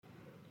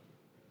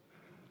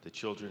The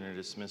children are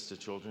dismissed to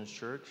Children's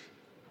Church.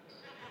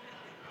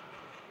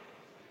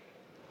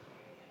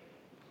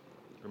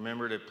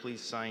 Remember to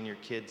please sign your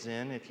kids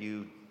in if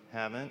you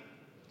haven't.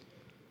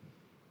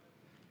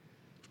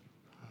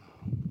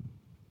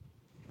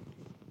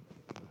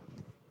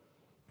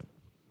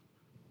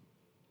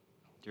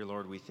 Dear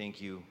Lord, we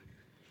thank you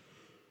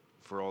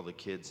for all the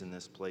kids in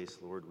this place.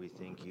 Lord, we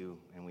thank you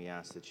and we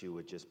ask that you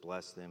would just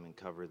bless them and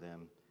cover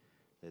them,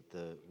 that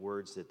the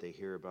words that they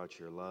hear about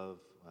your love,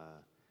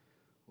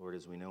 Lord,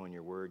 as we know in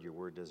your word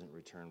doesn't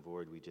return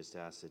void. We just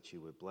ask that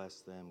you would bless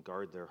them,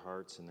 guard their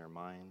hearts and their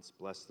minds,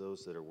 bless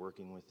those that are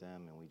working with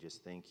them, and we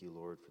just thank you,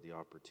 Lord, for the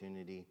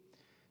opportunity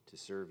to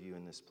serve you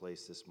in this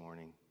place this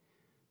morning.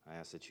 I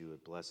ask that you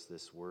would bless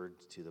this word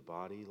to the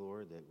body,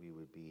 Lord, that we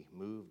would be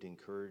moved,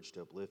 encouraged,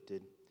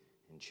 uplifted,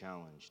 and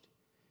challenged.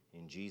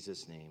 In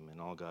Jesus' name,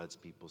 and all God's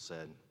people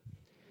said,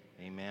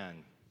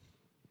 amen.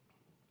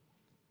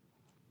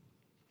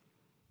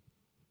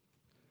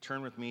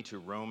 Turn with me to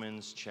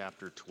Romans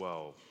chapter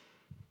 12.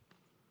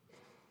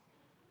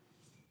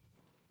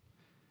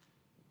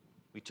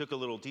 We took a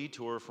little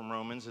detour from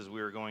Romans as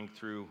we were going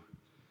through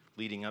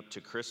leading up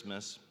to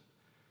Christmas,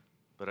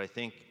 but I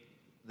think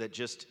that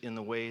just in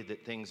the way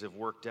that things have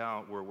worked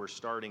out, where we're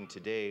starting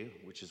today,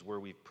 which is where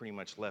we've pretty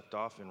much left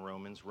off in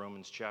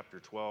Romans chapter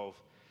 12,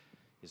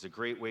 is a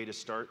great way to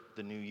start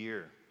the new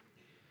year.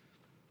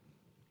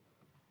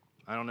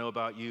 I don't know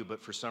about you,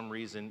 but for some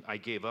reason I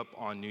gave up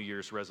on New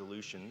Year's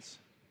resolutions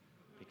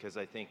because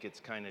I think it's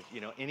kind of,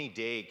 any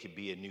day could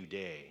be a new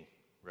day,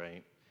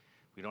 right?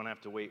 We don't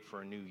have to wait for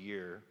a new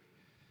year.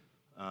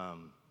 But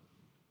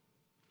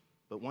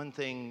one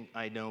thing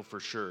I know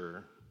for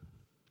sure,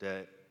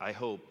 that I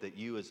hope that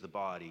you as the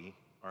body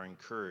are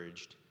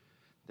encouraged,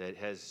 that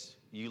as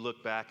you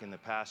look back in the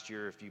past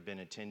year, if you've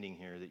been attending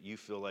here, that you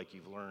feel like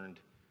you've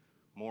learned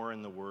more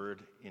in the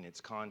Word, in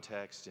its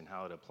context, and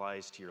how it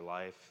applies to your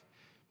life.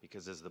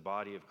 Because as the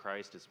body of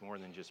Christ, it's more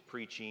than just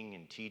preaching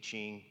and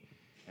teaching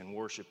and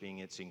worshiping.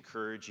 It's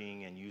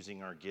encouraging and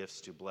using our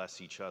gifts to bless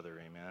each other,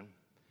 amen?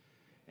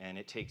 And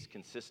it takes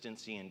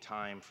consistency and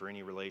time for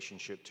any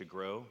relationship to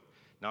grow,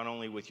 not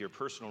only with your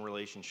personal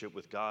relationship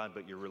with God,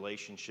 but your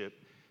relationship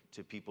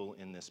to people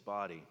in this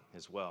body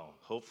as well.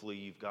 Hopefully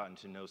you've gotten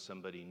to know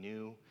somebody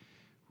new,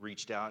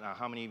 reached out. Now,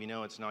 how many of you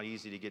know it's not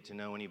easy to get to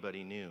know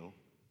anybody new?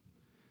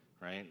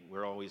 Right?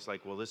 We're always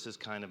like, well, this is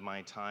kind of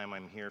my time.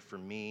 I'm here for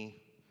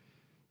me.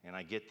 And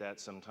I get that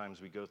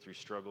sometimes we go through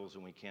struggles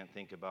and we can't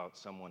think about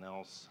someone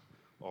else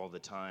all the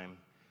time.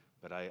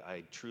 But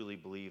I truly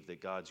believe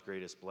that God's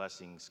greatest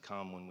blessings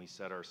come when we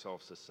set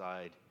ourselves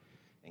aside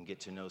and get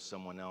to know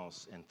someone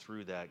else. And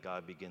through that,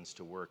 God begins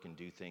to work and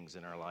do things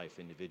in our life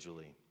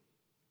individually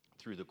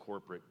through the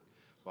corporate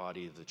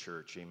body of the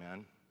church.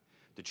 Amen?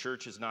 The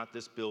church is not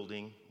this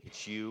building.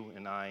 It's you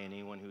and I, and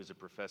anyone who is a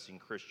professing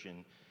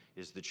Christian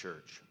is the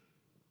church.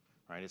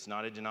 Right? It's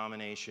not a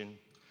denomination.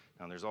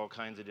 Now, there's all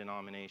kinds of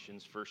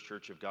denominations. First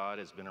Church of God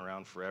has been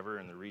around forever,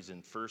 and the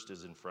reason first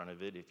is in front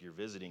of it, if you're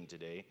visiting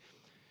today,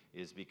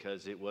 is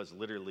because it was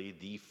literally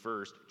the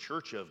first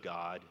Church of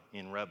God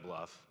in Red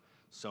Bluff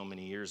so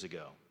many years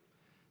ago.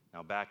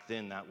 Now, back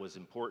then, that was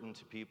important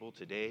to people.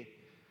 Today,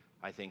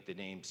 I think the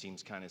name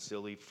seems kind of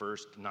silly.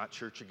 First, not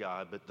Church of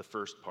God, but the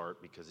first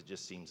part, because it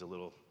just seems a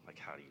little like,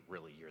 how do you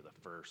really, you're the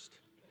first,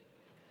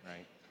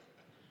 right?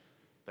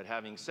 But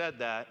having said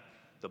that,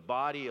 the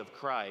body of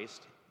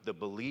Christ, the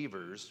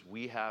believers,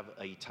 we have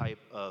a type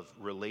of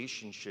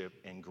relationship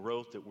and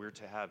growth that we're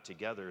to have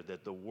together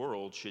that the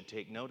world should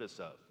take notice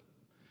of.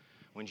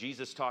 When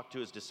Jesus talked to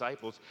his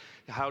disciples,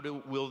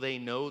 will they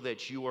know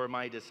that you are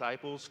my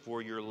disciples?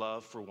 For your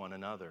love for one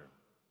another.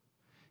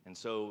 And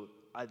so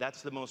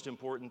that's the most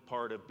important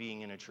part of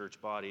being in a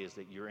church body, is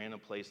that you're in a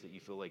place that you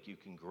feel like you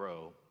can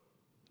grow,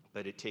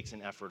 but it takes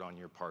an effort on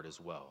your part as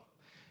well.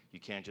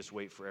 You can't just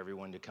wait for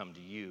everyone to come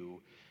to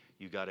you.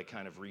 You got to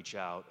kind of reach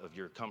out of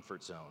your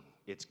comfort zone.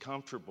 It's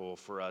comfortable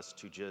for us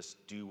to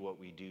just do what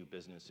we do,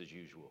 business as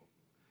usual.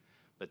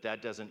 But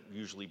that doesn't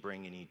usually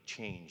bring any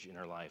change in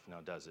our life, now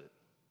does it?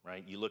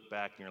 Right? You look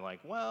back and you're like,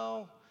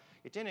 well,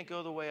 it didn't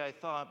go the way I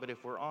thought, but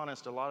if we're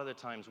honest, a lot of the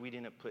times we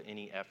didn't put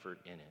any effort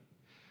in it.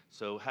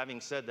 So having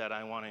said that,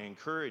 I want to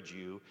encourage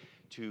you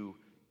to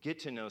get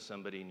to know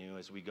somebody new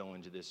as we go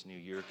into this new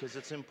year, because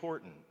it's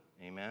important.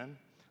 Amen?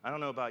 I don't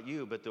know about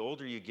you, but the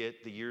older you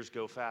get, the years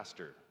go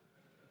faster.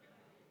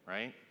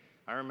 Right?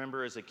 I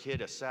remember as a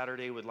kid, a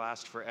Saturday would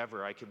last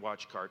forever. I could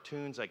watch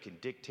cartoons. I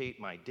could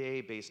dictate my day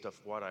based off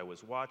what I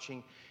was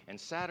watching. And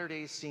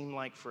Saturdays seemed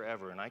like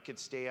forever. And I could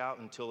stay out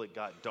until it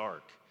got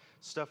dark.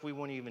 Stuff we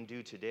wouldn't even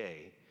do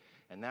today.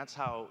 And that's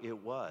how it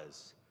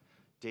was.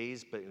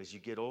 Days, but as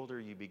you get older,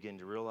 you begin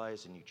to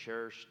realize and you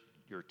cherish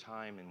your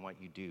time and what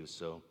you do.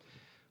 So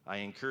I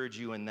encourage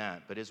you in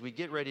that. But as we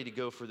get ready to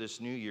go for this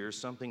new year,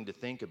 something to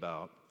think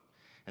about.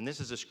 And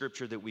this is a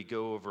scripture that we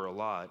go over a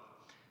lot.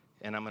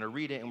 And I'm going to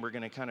read it, and we're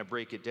going to kind of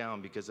break it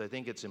down because I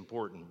think it's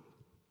important.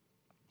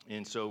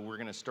 And so we're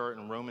going to start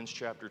in Romans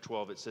chapter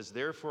 12. It says,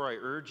 "Therefore I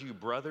urge you,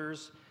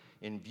 brothers,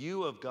 in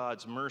view of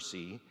God's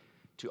mercy,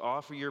 to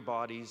offer your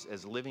bodies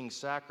as living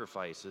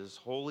sacrifices,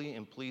 holy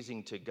and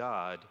pleasing to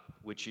God,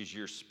 which is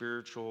your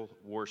spiritual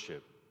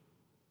worship.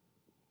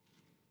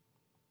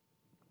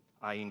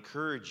 I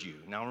encourage you.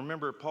 Now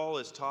remember, Paul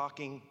is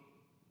talking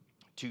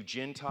to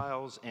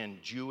Gentiles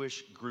and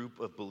Jewish group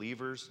of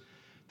believers.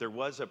 There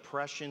was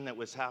oppression that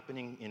was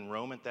happening in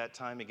Rome at that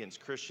time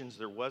against Christians.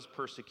 There was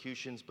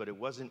persecutions, but it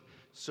wasn't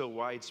so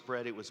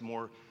widespread. It was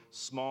more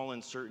small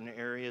in certain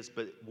areas.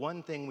 But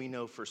one thing we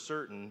know for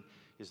certain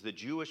is the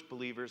Jewish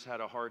believers had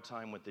a hard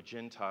time with the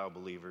Gentile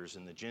believers,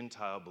 and the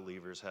Gentile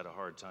believers had a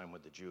hard time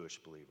with the Jewish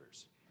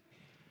believers.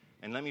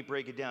 And let me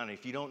break it down.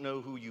 If you don't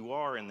know who you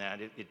are in that,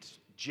 it's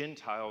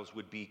Gentiles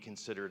would be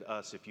considered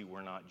us. If you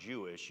were not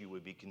Jewish, you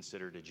would be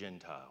considered a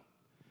Gentile.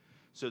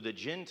 So the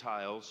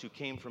Gentiles who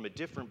came from a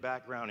different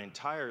background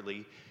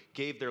entirely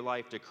gave their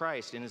life to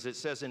Christ. And as it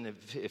says in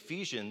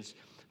Ephesians,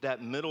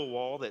 that middle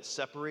wall that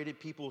separated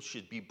people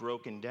should be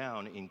broken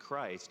down in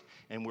Christ,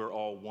 and we're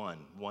all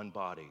one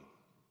body.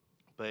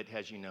 But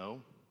as you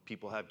know,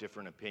 people have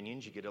different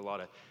opinions. You get a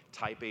lot of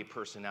type A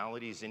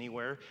personalities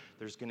anywhere.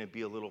 There's going to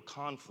be a little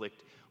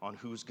conflict on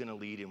who's going to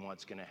lead and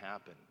what's going to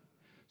happen.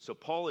 So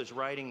Paul is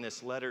writing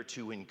this letter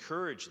to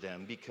encourage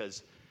them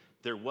because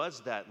there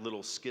was that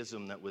little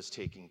schism that was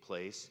taking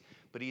place,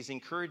 but he's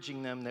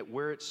encouraging them that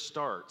where it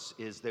starts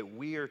is that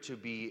we are to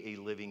be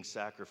a living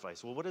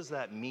sacrifice. Well, what does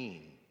that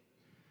mean?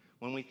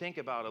 When we think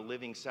about a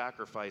living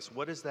sacrifice,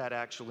 what does that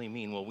actually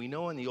mean? Well, we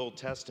know in the Old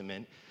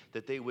Testament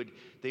that they would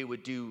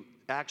do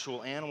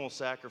actual animal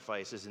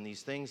sacrifices and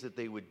these things that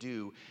they would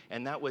do,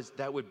 and that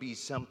would be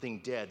something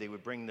dead. They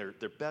would bring their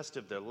best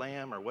of their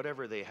lamb or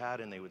whatever they had,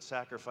 and they would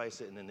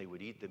sacrifice it, and then they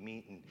would eat the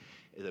meat, and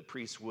the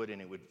priests would,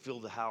 and it would fill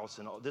the house.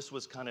 And all this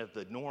was kind of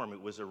the norm.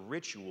 It was a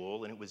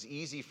ritual, and it was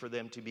easy for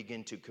them to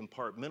begin to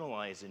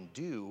compartmentalize and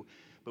do.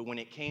 But when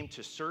it came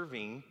to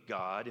serving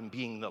God and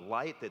being the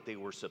light that they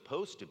were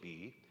supposed to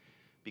be,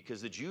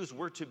 because the Jews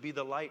were to be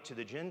the light to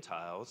the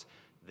Gentiles,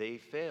 they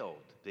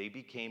failed. They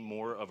became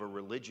more of a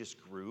religious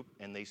group,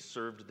 and they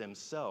served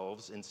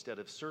themselves instead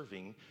of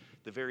serving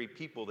the very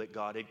people that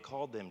God had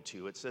called them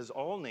to. It says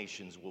all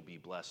nations will be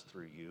blessed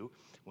through you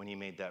when he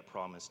made that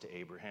promise to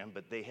Abraham,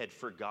 but they had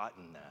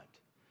forgotten that.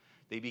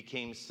 They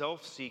became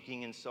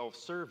self-seeking and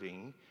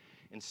self-serving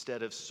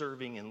instead of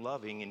serving and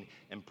loving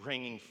and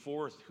bringing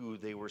forth who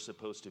they were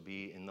supposed to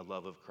be in the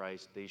love of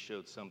Christ. They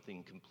showed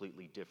something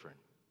completely different.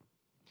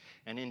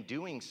 And in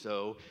doing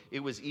so,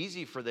 it was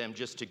easy for them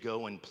just to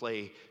go and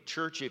play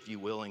church, if you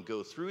will, and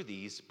go through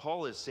these.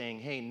 Paul is saying,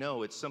 hey,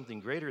 no, it's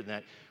something greater than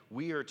that.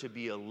 We are to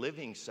be a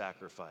living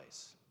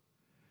sacrifice.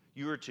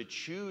 You are to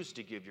choose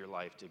to give your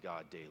life to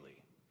God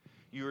daily.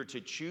 You are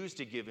to choose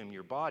to give him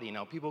your body.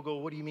 Now, people go,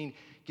 what do you mean,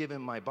 give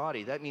him my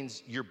body? That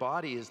means your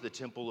body is the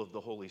temple of the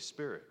Holy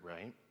Spirit,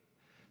 right?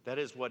 That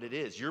is what it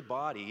is. Your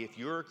body, if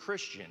you're a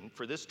Christian,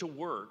 for this to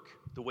work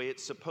the way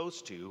it's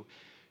supposed to,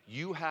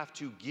 you have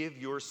to give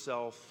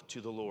yourself to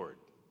the Lord.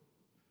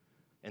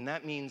 And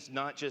that means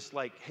not just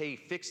like, hey,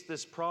 fix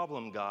this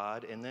problem,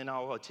 God, and then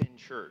I'll attend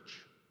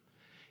church.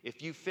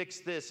 If you fix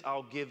this,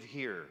 I'll give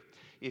here.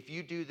 If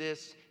you do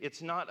this,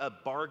 it's not a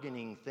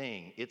bargaining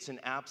thing. It's an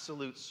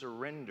absolute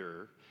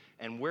surrender.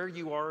 And where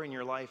you are in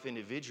your life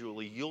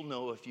individually, you'll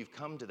know if you've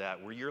come to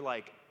that, where you're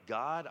like,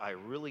 God, I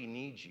really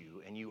need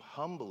you. And you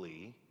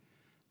humbly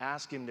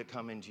ask him to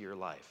come into your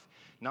life.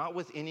 Not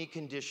with any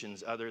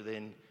conditions other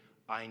than,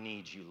 I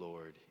need you,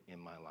 Lord, in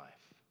my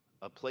life.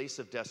 A place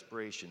of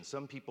desperation.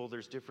 Some people,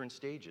 there's different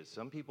stages.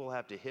 Some people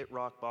have to hit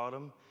rock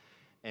bottom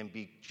and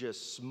be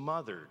just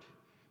smothered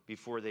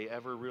before they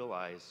ever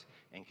realize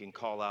and can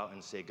call out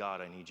and say, God,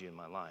 I need you in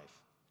my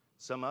life.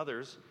 Some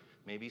others,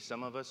 maybe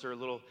some of us are a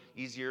little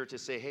easier to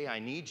say, hey, I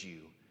need you.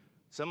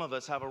 Some of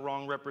us have a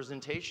wrong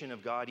representation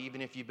of God.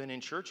 Even if you've been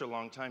in church a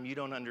long time, you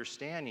don't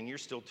understand, and you're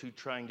still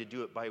trying to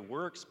do it by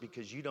works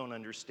because you don't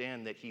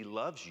understand that he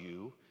loves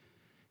you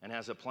and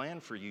has a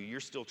plan for you. You're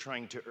still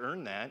trying to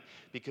earn that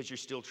because you're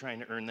still trying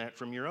to earn that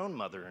from your own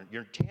mother,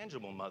 your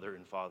tangible mother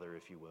and father,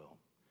 if you will.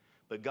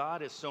 But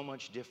God is so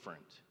much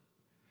different.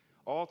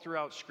 All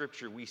throughout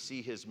Scripture, we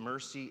see his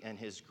mercy and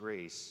his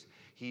grace.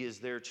 He is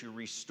there to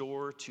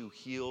restore, to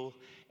heal,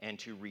 and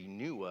to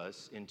renew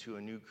us into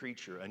a new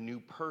creature, a new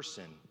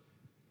person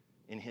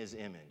in his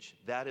image.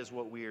 That is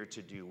what we are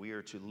to do. We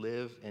are to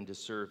live and to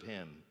serve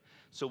him.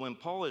 So when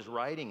Paul is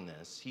writing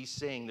this, he's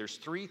saying there's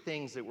three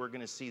things that we're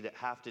going to see that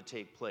have to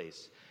take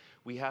place.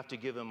 We have to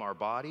give him our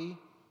body,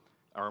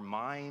 our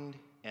mind,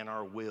 and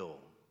our will.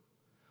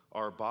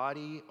 Our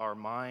body, our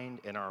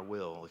mind, and our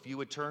will. If you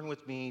would turn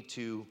with me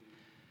to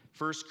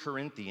 1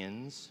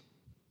 Corinthians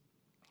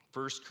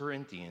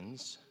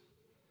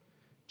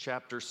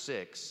chapter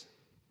 6.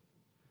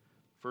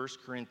 1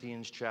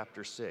 Corinthians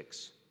chapter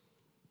 6.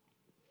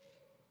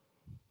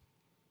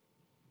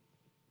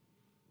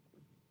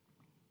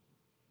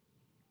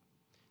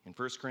 In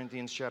 1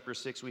 Corinthians chapter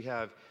 6, we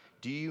have,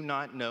 do you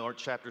not know, or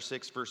chapter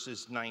 6,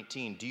 verses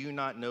 19, do you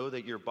not know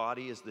that your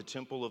body is the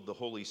temple of the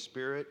Holy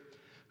Spirit,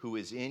 who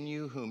is in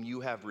you, whom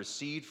you have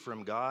received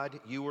from God?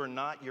 You are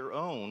not your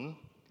own.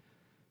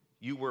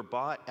 You were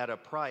bought at a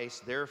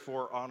price,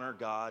 therefore honor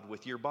God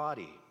with your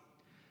body.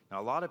 Now,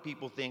 a lot of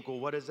people think, well,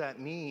 what does that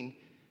mean?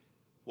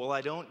 Well,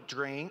 I don't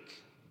drink,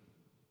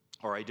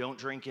 or I don't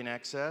drink in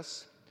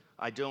excess.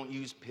 I don't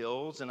use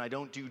pills, and I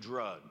don't do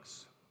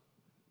drugs.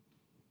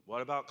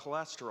 What about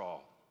cholesterol?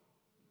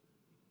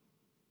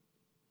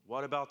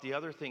 What about the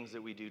other things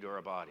that we do to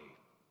our body?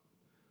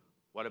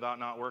 What about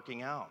not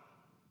working out?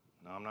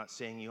 Now, I'm not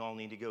saying you all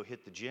need to go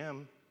hit the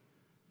gym,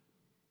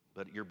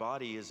 but your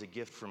body is a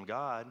gift from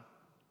God.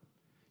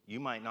 You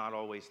might not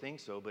always think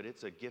so, but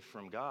it's a gift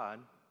from God,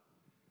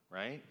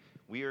 right?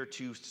 We are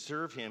to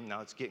serve him.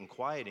 Now it's getting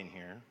quiet in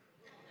here.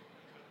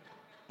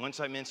 Once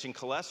I mention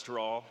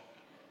cholesterol,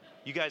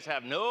 you guys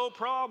have no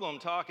problem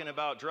talking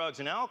about drugs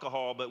and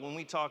alcohol, but when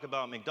we talk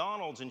about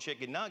McDonald's and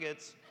chicken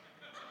nuggets,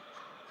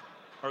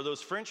 or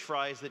those French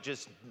fries that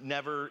just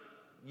never,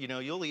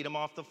 you'll eat them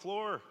off the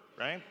floor,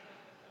 right?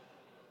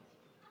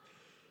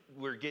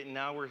 We're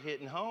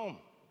hitting home.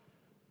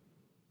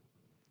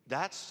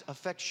 That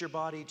affects your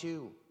body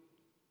too,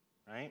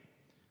 right?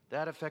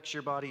 That affects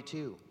your body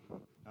too.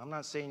 I'm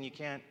not saying you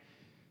can't,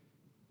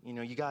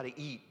 you got to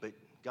eat, but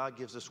God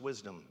gives us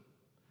wisdom.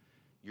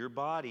 Your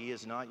body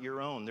is not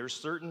your own. There's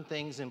certain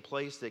things in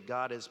place that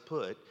God has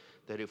put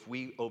that if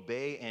we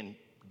obey and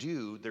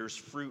do, there's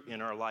fruit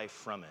in our life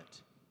from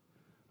it.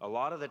 A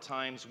lot of the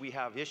times we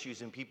have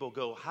issues and people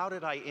go, how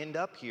did I end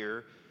up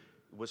here?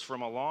 It was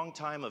from a long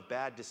time of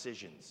bad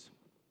decisions.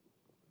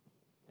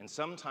 And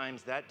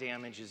sometimes that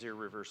damage is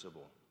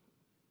irreversible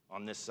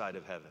on this side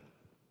of heaven.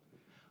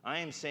 I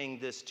am saying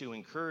this to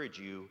encourage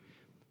you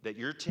that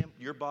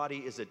your body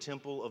is a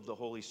temple of the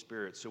Holy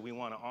Spirit, so we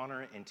want to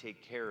honor it and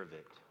take care of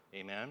it.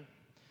 Amen?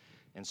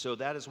 And so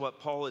that is what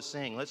Paul is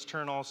saying. Let's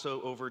turn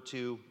also over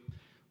to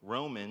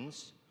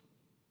Romans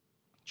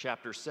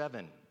chapter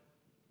 7.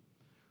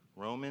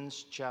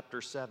 Romans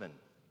chapter 7.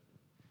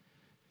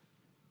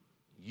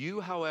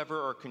 You,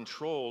 however, are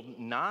controlled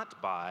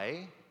not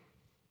by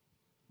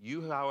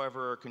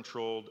the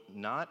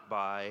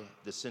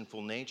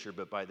sinful nature,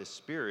 but by the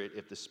Spirit,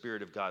 if the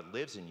Spirit of God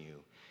lives in you.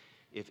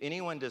 If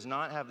anyone does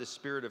not have the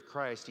Spirit of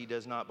Christ, he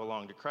does not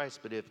belong to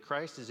Christ. But if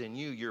Christ is in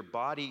you, your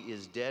body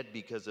is dead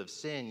because of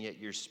sin, yet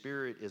your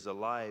spirit is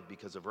alive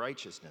because of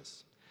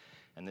righteousness.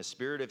 And the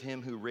Spirit of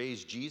him who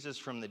raised Jesus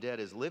from the dead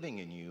is living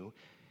in you.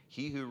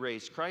 He who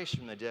raised Christ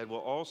from the dead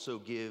will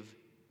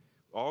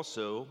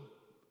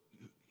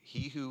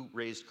he who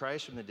raised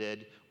Christ from the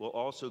dead will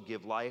also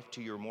give life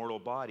to your mortal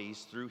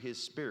bodies through his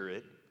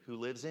Spirit who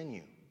lives in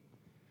you.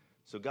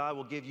 So God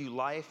will give you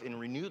life and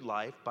renewed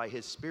life by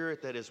his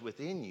Spirit that is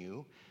within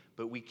you,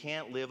 but we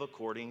can't live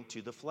according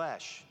to the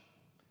flesh.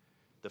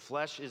 The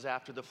flesh is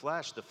after the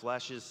flesh. The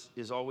flesh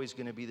is always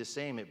going to be the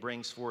same. It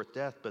brings forth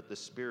death, but the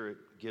Spirit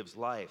gives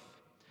life.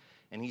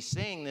 And he's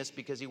saying this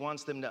because he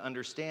wants them to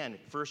understand,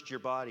 first your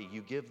body.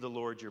 You give the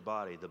Lord your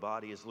body. The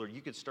body is the Lord.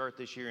 You could start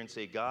this year and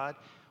say, God,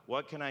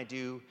 what can I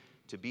do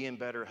to be in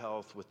better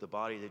health with the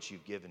body that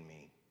you've given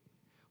me?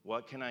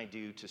 What can I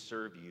do to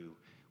serve you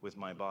with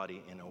my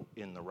body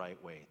in the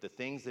right way? The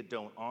things that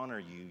don't honor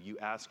you, you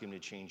ask him to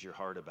change your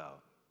heart about.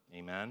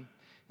 Amen?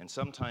 And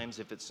sometimes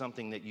if it's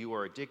something that you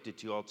are addicted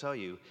to, I'll tell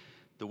you,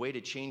 the way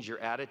to change your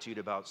attitude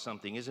about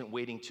something isn't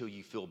waiting till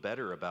you feel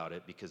better about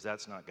it, because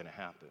that's not going to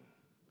happen.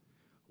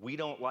 We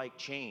don't like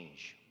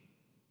change.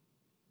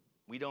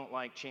 We don't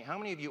like change. How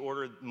many of you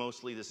order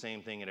mostly the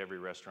same thing at every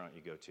restaurant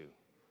you go to?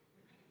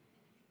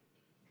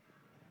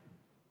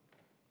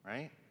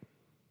 Right?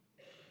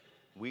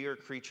 We are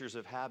creatures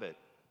of habit.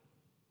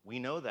 We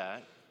know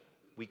that.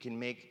 We can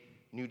make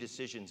new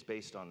decisions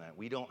based on that.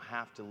 We don't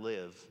have to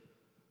live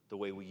the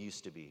way we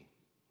used to be,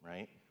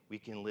 right? We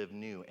can live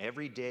new.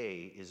 Every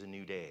day is a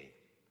new day.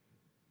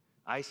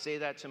 I say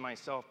that to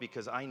myself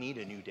because I need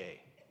a new day.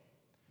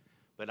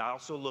 But I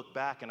also look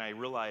back and I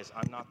realize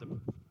I'm not the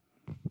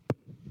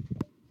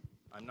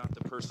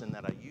person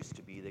that I used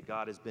to be, that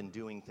God has been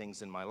doing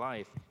things in my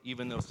life,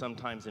 even though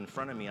sometimes in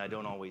front of me I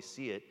don't always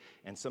see it,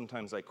 and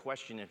sometimes I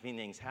question if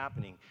anything's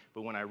happening.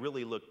 But when I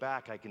really look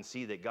back, I can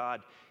see that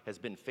God has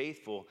been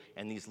faithful,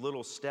 and these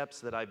little steps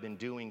that I've been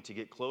doing to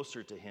get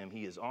closer to him,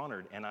 he has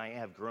honored, and I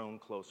have grown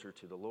closer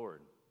to the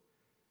Lord.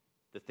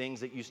 The things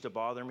that used to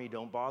bother me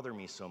don't bother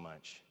me so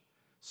much.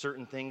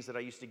 Certain things that I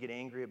used to get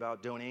angry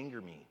about don't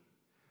anger me.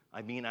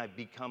 I mean, I've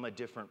become a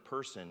different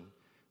person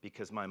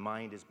because my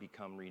mind has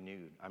become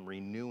renewed. I'm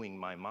renewing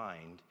my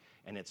mind,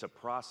 and it's a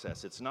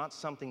process. It's not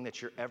something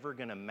that you're ever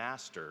going to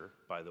master,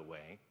 by the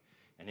way,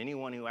 and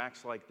anyone who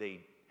acts like they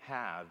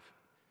have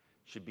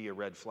should be a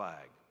red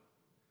flag.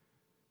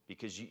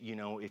 Because,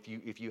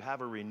 if you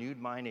have a renewed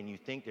mind and you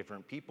think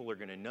different, people are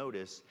going to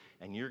notice,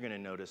 and you're going to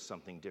notice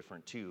something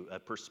different too. A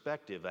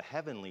perspective, a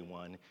heavenly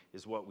one,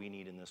 is what we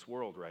need in this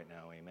world right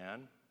now,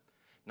 amen?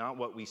 Not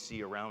what we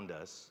see around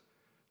us,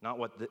 not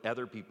what the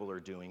other people are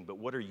doing, but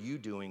what are you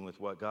doing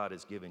with what God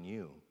has given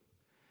you?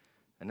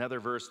 Another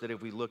verse that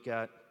if we look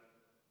at,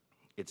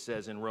 it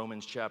says in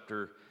Romans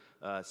chapter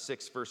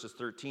 6, verses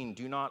 13,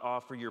 do not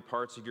offer your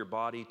parts of your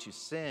body to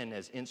sin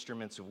as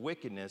instruments of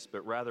wickedness,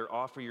 but rather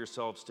offer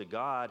yourselves to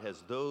God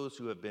as those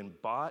who have been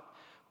bought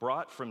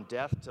brought from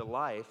death to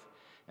life,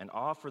 and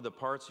offer the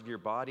parts of your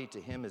body to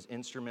him as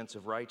instruments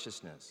of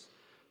righteousness.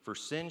 For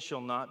sin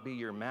shall not be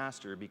your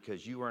master,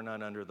 because you are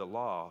not under the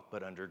law,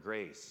 but under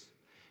grace.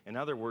 In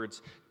other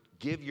words,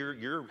 give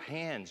your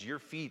hands, your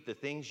feet, the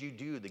things you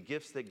do, the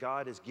gifts that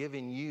God has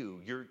given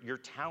you, your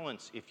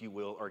talents, if you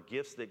will, are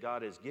gifts that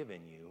God has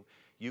given you.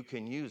 You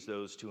can use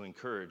those to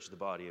encourage the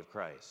body of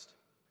Christ.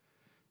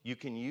 You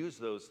can use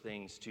those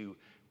things to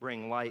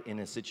bring light in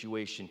a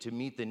situation, to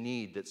meet the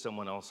need that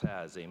someone else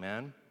has.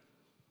 Amen?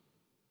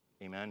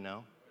 Amen?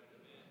 No?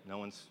 No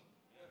one's...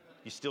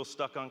 You still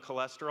stuck on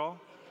cholesterol?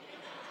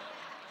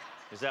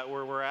 Is that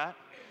where we're at?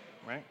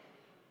 Right?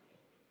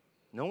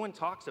 No one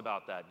talks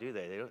about that, do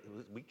they?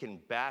 We can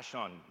bash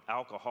on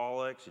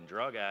alcoholics and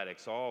drug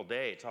addicts all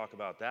day, talk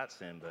about that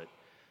sin, but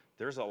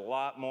there's a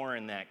lot more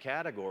in that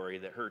category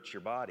that hurts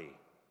your body.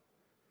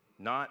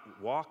 Not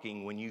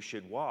walking when you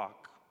should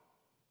walk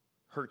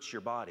hurts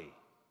your body,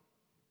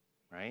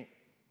 right?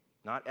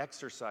 Not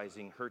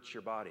exercising hurts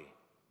your body.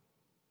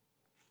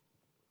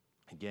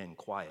 Again,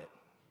 quiet.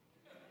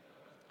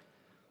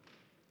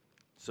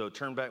 So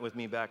turn back with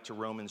me back to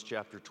Romans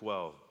chapter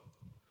 12.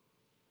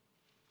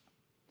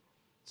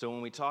 So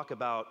when we talk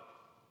about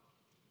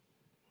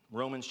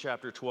Romans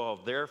chapter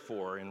 12,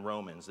 therefore in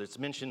Romans, it's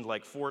mentioned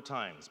like 4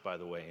 times, by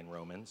the way, in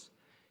Romans.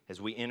 As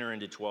we enter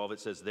into 12, it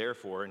says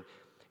therefore. And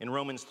in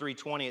Romans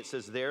 3:20, it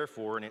says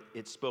therefore, and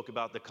it spoke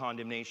about the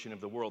condemnation of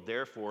the world.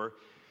 Therefore,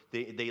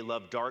 they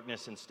love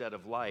darkness instead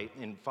of light.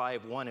 In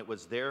 5:1, it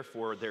was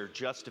therefore their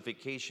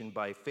justification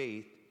by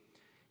faith.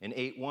 In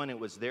 8:1, it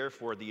was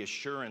therefore the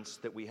assurance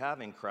that we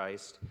have in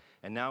Christ.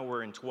 And now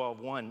we're in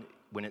 12:1,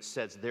 when it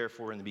says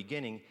therefore in the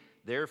beginning.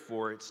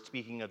 Therefore, it's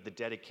speaking of the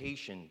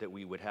dedication that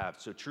we would have.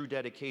 So true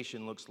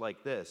dedication looks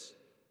like this.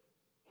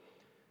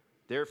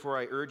 Therefore,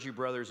 I urge you,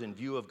 brothers, in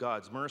view of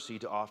God's mercy,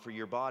 to offer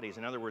your bodies.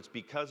 In other words,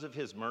 because of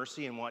his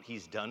mercy and what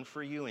he's done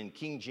for you, in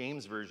King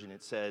James Version,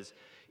 it says,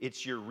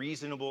 it's your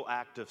reasonable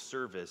act of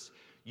service.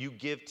 You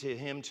give to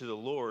him, to the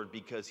Lord,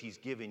 because he's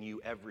given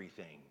you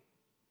everything.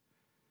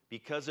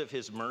 Because of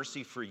his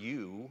mercy for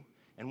you,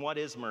 and what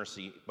is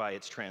mercy by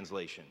its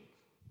translation?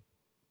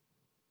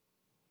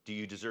 Do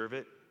you deserve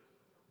it?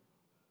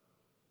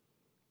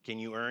 Can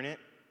you earn it?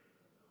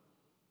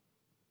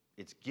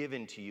 It's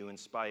given to you in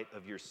spite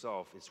of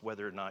yourself. It's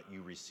whether or not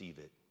you receive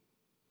it.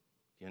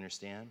 You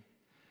understand?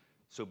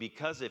 So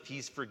because if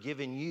he's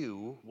forgiven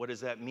you, what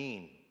does that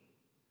mean?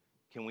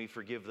 Can we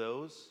forgive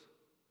those?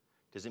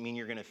 Does it mean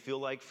you're going to feel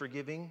like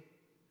forgiving?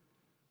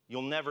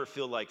 You'll never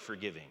feel like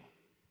forgiving.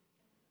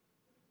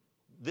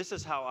 This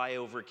is how I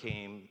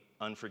overcame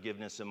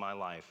unforgiveness in my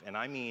life. And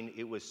I mean,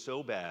 it was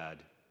so bad.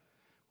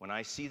 When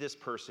I see this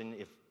person,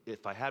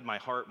 if I had my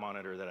heart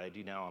monitor that I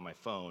do now on my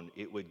phone,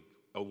 it would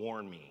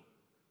warn me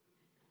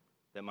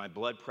that my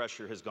blood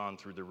pressure has gone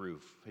through the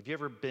roof. Have you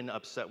ever been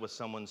upset with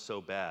someone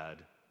so bad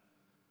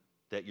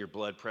that your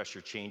blood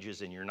pressure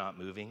changes and you're not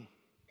moving?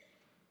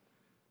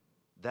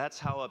 That's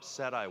how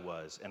upset I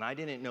was. And I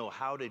didn't know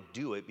how to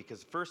do it,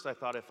 because first I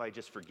thought if I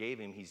just forgave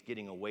him, he's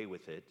getting away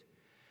with it.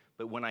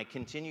 But when I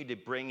continued to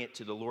bring it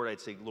to the Lord,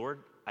 I'd say, Lord,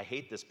 I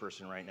hate this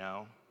person right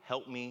now.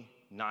 Help me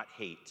not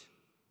hate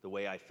the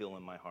way I feel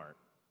in my heart.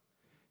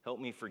 Help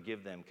me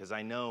forgive them, because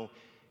I know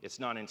it's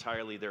not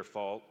entirely their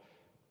fault,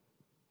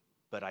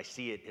 but I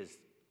see it as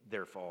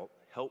their fault.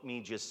 Help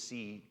me just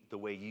see the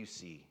way you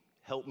see.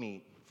 Help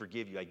me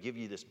forgive you. I give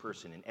you this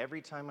person. And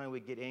every time I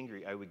would get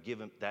angry, I would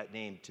give him that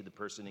name to the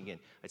person again.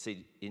 I'd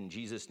say, in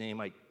Jesus' name,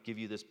 I give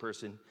you this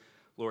person.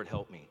 Lord,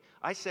 help me.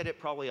 I said it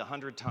probably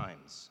 100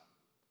 times,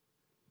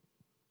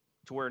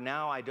 to where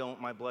now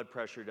my blood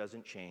pressure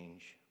doesn't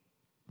change,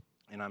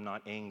 and I'm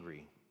not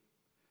angry.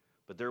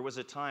 But there was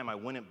a time I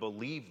wouldn't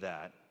believe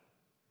that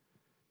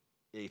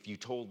if you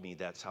told me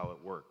that's how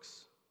it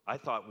works. I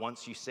thought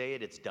once you say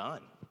it, it's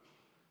done.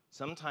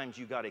 Sometimes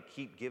you got to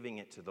keep giving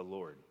it to the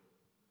Lord.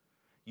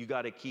 You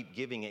got to keep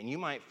giving it. And you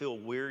might feel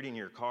weird in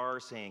your car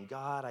saying,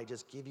 God, I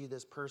just give you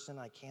this person.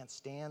 I can't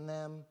stand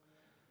them.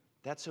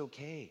 That's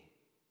okay.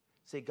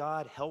 Say,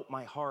 God, help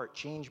my heart.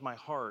 Change my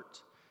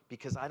heart,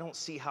 because I don't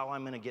see how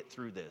I'm going to get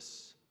through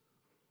this.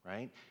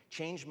 Right?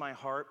 Change my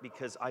heart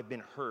because I've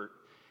been hurt.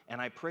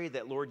 And I pray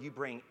that, Lord, you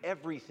bring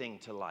everything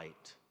to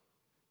light.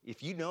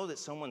 If you know that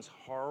someone's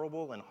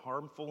horrible and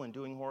harmful and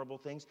doing horrible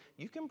things,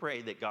 you can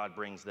pray that God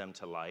brings them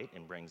to light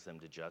and brings them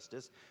to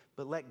justice,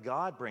 but let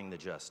God bring the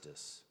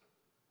justice.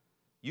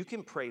 You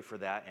can pray for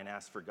that and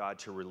ask for God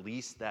to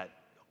release that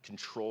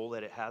control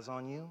that it has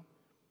on you.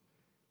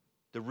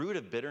 The root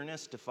of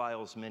bitterness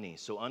defiles many,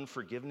 so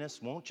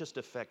unforgiveness won't just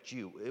affect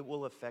you. It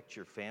will affect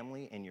your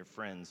family and your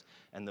friends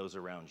and those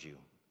around you.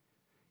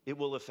 It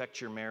will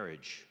affect your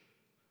marriage.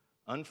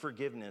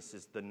 Unforgiveness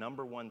is the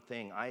number one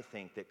thing, I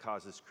think, that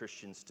causes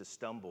Christians to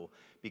stumble,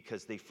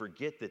 because they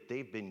forget that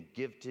they've been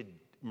gifted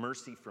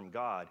mercy from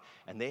God,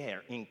 and they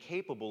are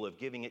incapable of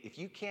giving it. If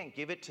you can't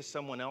give it to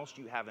someone else,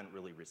 you haven't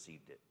really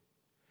received it.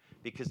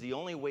 Because the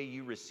only way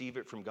you receive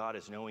it from God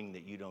is knowing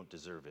that you don't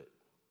deserve it.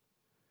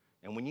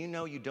 And when you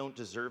know you don't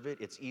deserve it,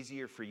 it's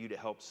easier for you to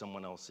help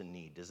someone else in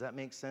need. Does that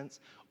make sense?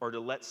 Or to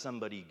let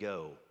somebody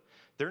go.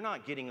 They're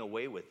not getting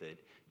away with it.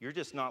 You're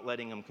just not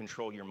letting them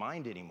control your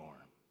mind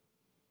anymore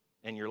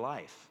and your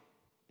life.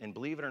 And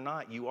believe it or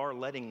not, you are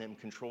letting them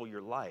control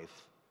your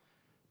life,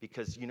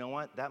 because you know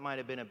what? That might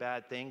have been a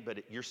bad thing,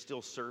 but you're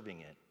still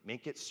serving it.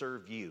 Make it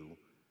serve you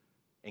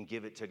and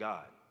give it to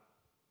God.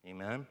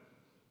 Amen?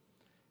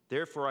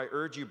 Therefore, I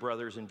urge you,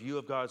 brothers, in view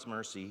of God's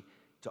mercy,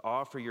 to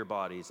offer your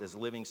bodies as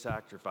living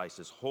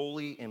sacrifices,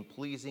 holy and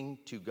pleasing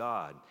to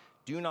God.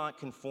 Do not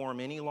conform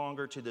any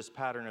longer to this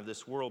pattern of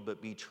this world,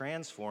 but be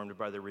transformed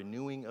by the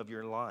renewing of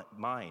your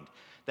mind.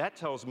 That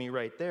tells me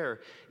right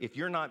there, if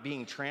you're not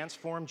being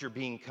transformed, you're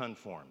being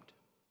conformed.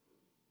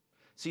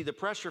 See, the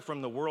pressure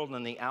from the world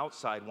on the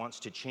outside wants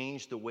to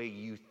change the way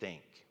you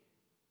think.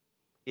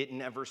 It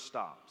never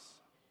stops.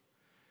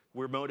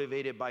 We're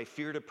motivated by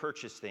fear to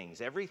purchase things.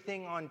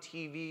 Everything on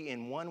TV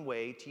in one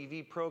way,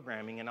 TV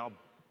programming, and I'll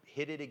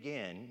hit it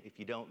again if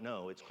you don't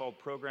know, it's called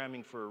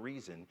programming for a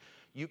reason.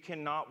 You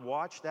cannot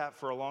watch that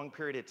for a long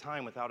period of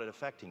time without it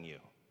affecting you.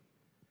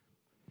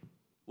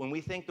 When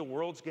we think the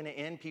world's going to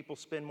end, people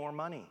spend more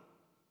money.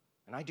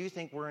 And I do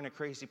think we're in a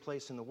crazy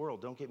place in the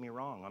world. Don't get me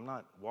wrong. I'm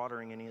not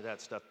watering any of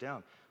that stuff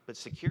down. But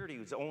security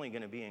is only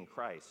going to be in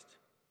Christ,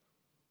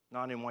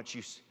 not in what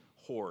you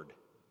hoard,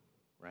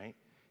 right?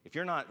 If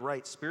you're not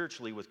right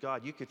spiritually with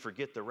God, you could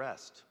forget the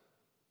rest.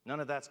 None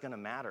of that's going to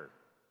matter,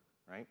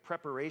 right?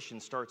 Preparation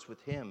starts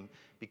with Him,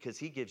 because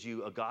He gives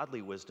you a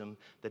godly wisdom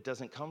that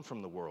doesn't come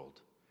from the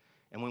world.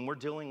 And when we're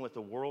dealing with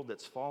a world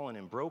that's fallen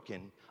and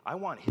broken, I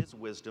want His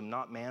wisdom,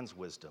 not man's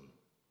wisdom.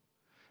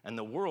 And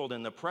the world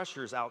and the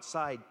pressures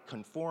outside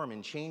conform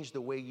and change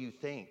the way you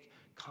think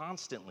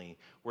constantly,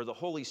 where the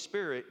Holy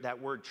Spirit, that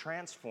word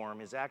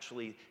transform,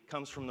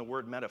 comes from the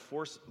word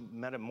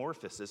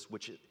metamorphosis,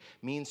 which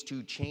means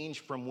to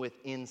change from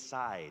within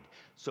inside.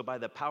 So by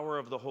the power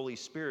of the Holy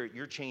Spirit,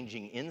 you're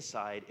changing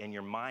inside, and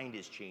your mind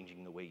is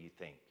changing the way you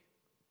think.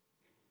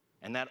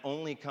 And that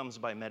only comes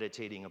by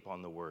meditating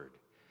upon the Word.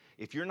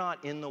 If you're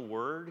not in the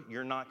Word,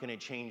 you're not going to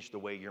change the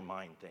way your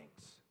mind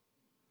thinks.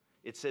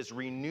 It says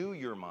renew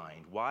your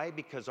mind. Why?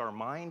 Because our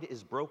mind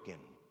is broken.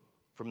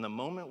 From the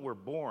moment we're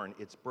born,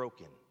 it's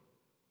broken.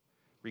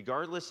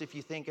 Regardless if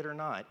you think it or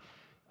not,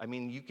 I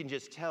mean, you can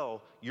just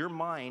tell your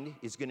mind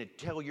is going to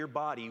tell your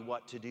body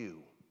what to do,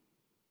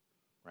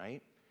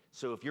 right?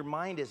 So if your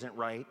mind isn't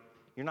right,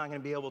 you're not going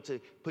to be able to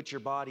put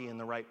your body in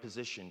the right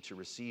position to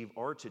receive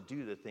or to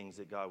do the things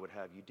that God would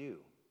have you do.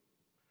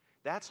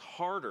 That's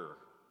harder,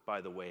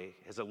 by the way,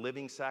 as a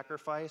living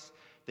sacrifice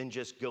than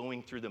just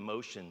going through the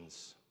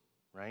motions,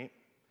 right?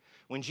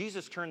 When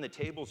Jesus turned the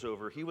tables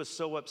over, He was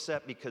so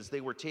upset because they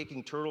were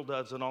taking turtle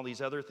doves and all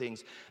these other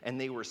things, and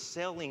they were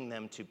selling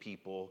them to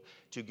people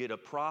to get a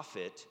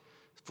profit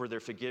for their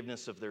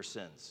forgiveness of their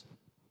sins.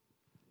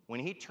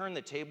 When He turned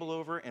the table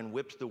over and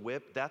whipped the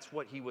whip, that's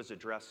what He was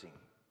addressing.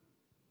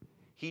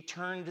 He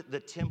turned the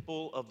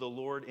temple of the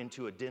Lord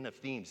into a den of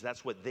thieves.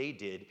 That's what they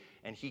did,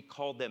 and He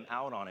called them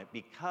out on it,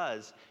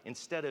 because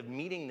instead of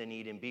meeting the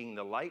need and being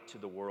the light to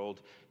the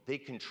world,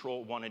 they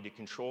wanted to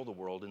control the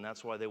world, and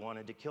that's why they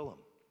wanted to kill Him.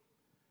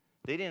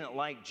 They didn't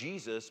like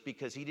Jesus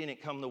because He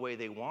didn't come the way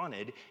they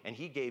wanted, and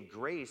He gave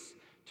grace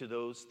to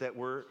those that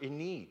were in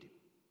need.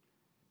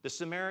 The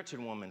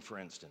Samaritan woman, for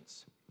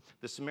instance.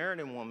 The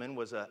Samaritan woman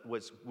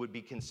would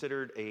be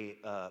considered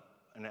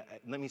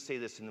let me say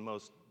this in the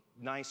most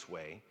nice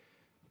way,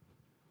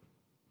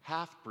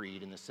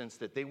 half-breed, in the sense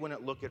that they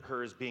wouldn't look at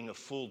her as being a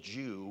full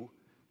Jew.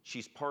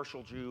 She's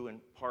partial Jew and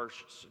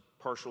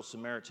partial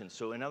Samaritan.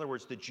 So in other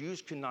words, the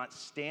Jews could not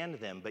stand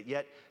them, but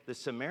yet the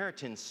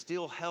Samaritans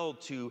still held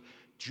to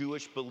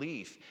Jewish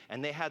belief,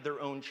 and they had their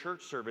own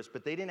church service,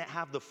 but they didn't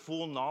have the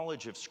full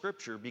knowledge of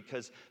Scripture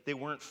because they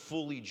weren't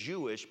fully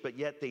Jewish, but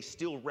yet they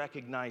still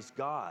recognized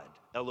God,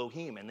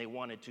 Elohim, and they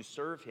wanted to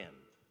serve Him.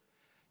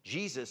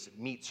 Jesus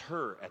meets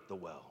her at the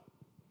well.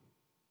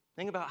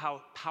 Think about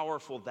how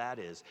powerful that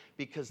is,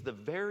 because the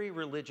very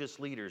religious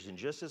leaders, and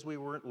just as we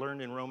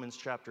learned in Romans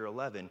chapter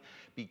 11,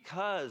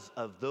 because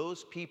of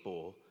those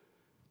people,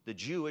 the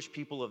Jewish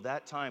people of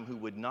that time who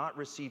would not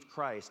receive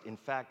Christ, in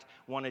fact,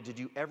 wanted to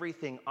do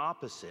everything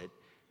opposite.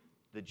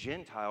 The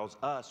Gentiles,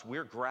 us,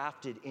 we're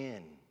grafted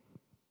in.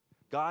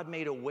 God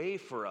made a way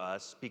for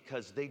us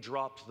because they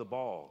dropped the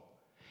ball.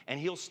 And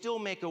He'll still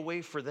make a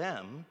way for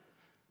them,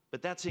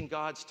 but that's in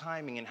God's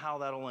timing and how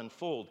that'll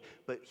unfold.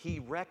 But He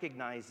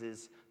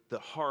recognizes the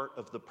heart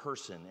of the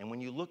person. And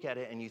when you look at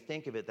it and you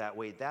think of it that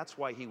way, that's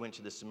why He went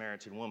to the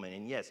Samaritan woman.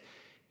 And yes,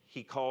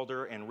 He called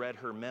her and read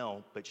her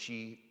mail, but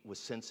she was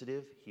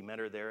sensitive. He met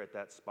her there at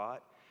that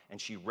spot,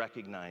 and she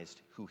recognized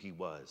who He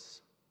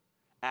was.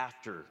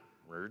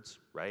 Afterwards,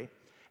 right?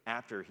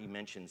 After He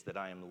mentions that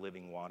I am the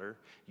living water,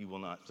 you will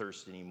not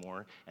thirst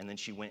anymore. And then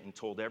she went and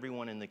told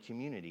everyone in the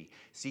community.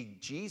 See,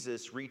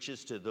 Jesus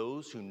reaches to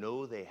those who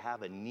know they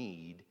have a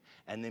need,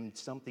 and then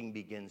something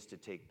begins to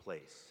take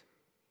place.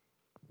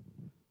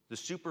 The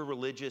super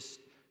religious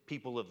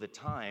people of the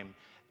time,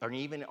 or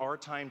even our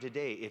time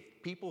today, if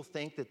people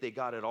think that they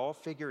got it all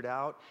figured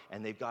out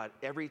and they've got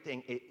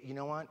everything, you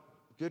know what?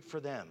 Good for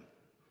them.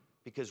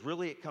 Because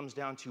really it comes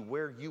down to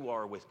where you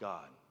are with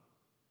God.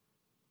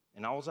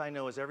 And all I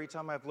know is every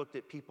time I've looked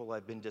at people,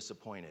 I've been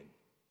disappointed.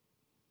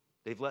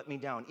 They've let me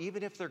down.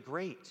 Even if they're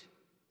great,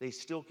 they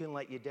still can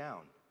let you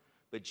down.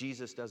 But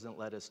Jesus doesn't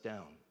let us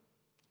down.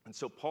 And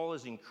so Paul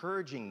is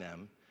encouraging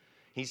them.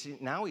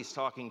 Now he's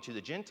talking to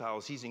the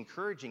Gentiles. He's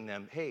encouraging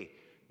them, hey,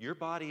 your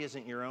body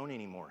isn't your own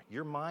anymore.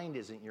 Your mind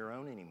isn't your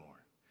own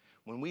anymore.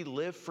 When we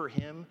live for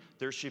him,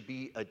 there should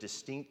be a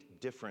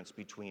distinct difference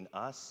between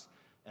us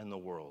and the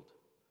world.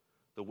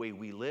 The way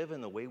we live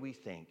and the way we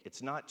think.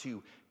 It's not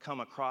to come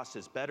across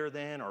as better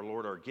than or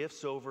lord our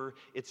gifts over.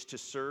 It's to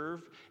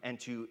serve and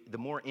to the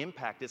more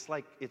impact.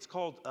 It's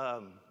called,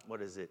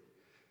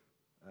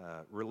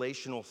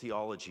 relational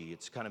theology.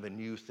 It's kind of a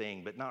new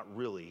thing, but not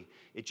really.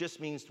 It just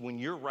means when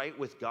you're right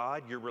with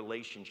God, your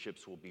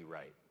relationships will be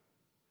right.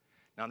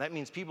 Now that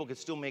means people could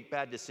still make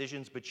bad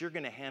decisions, but you're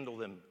going to handle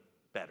them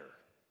better.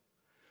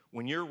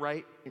 When you're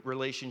right in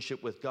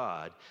relationship with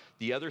God,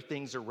 the other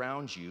things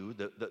around you,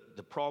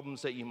 the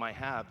problems that you might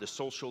have, the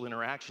social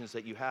interactions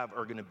that you have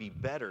are going to be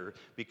better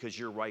because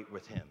you're right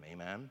with him.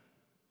 Amen?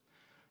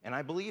 And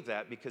I believe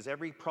that because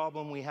every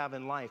problem we have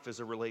in life is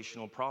a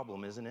relational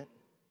problem, isn't it?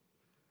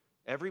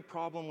 Every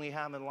problem we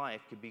have in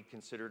life could be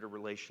considered a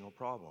relational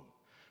problem.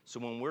 So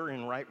when we're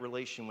in right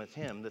relation with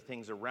him, the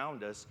things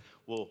around us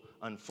will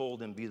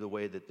unfold and be the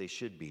way that they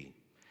should be.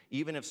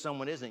 Even if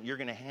someone isn't, you're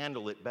going to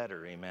handle it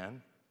better.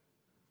 Amen?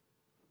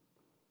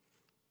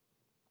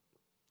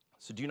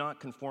 So do not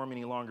conform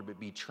any longer, but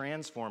be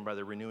transformed by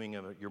the renewing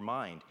of your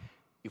mind.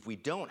 If we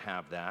don't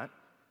have that,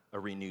 a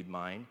renewed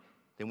mind,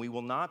 then we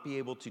will not be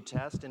able to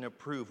test and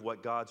approve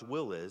what God's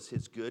will is,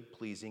 his good,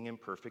 pleasing, and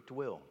perfect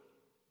will.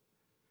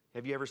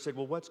 Have you ever said,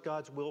 well, what's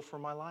God's will for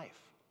my life?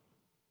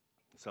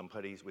 Some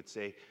buddies would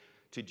say,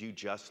 to do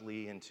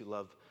justly and to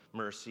love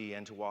mercy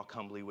and to walk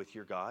humbly with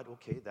your God.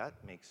 Okay, that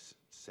makes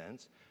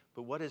sense.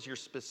 But what is your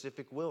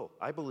specific will?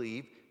 I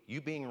believe you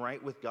being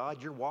right with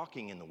God, you're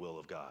walking in the will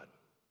of God.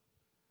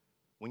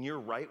 When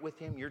you're right with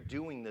him, you're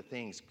doing the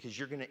things because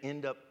you're going to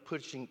end up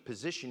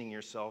positioning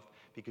yourself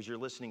because you're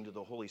listening to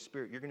the Holy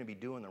Spirit. You're going to be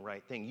doing the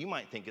right thing. You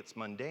might think it's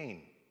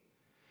mundane.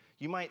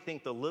 You might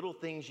think the little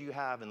things you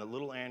have and the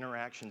little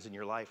interactions in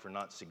your life are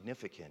not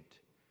significant.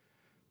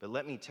 But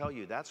let me tell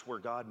you, that's where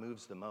God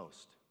moves the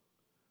most.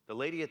 The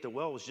lady at the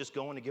well was just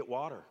going to get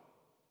water.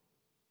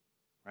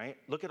 Right?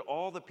 Look at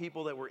all the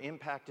people that were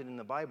impacted in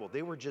the Bible.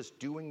 They were just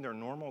doing their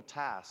normal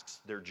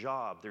tasks, their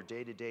job, their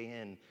day-to-day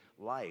in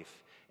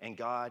life, and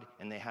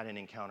they had an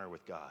encounter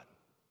with God.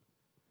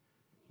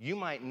 You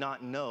might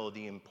not know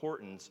the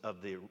importance of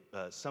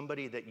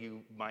somebody that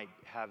you might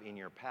have in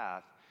your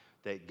path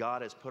that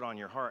God has put on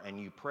your heart, and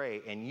you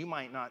pray, and you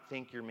might not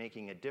think you're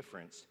making a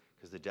difference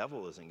because the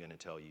devil isn't going to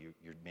tell you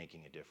you're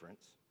making a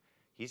difference.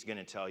 He's going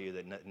to tell you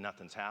that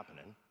nothing's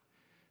happening.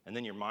 And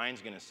then your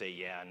mind's going to say,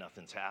 yeah,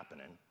 nothing's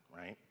happening,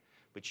 right?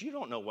 But you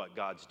don't know what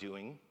God's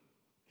doing.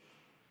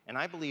 And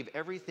I believe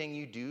everything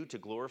you do to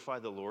glorify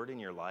the Lord in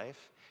your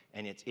life,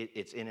 and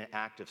it's in an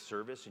act of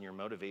service and your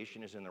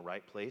motivation is in the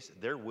right place,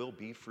 there will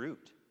be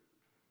fruit.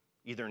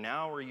 Either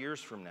now or years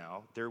from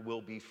now, there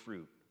will be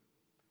fruit.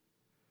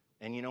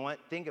 And you know what?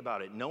 Think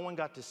about it. No one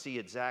got to see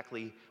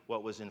exactly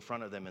what was in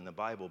front of them in the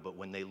Bible, but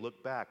when they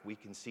look back, we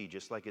can see,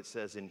 just like it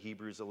says in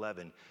Hebrews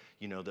 11,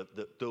 you know,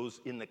 those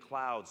in the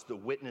clouds, the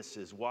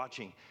witnesses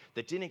watching,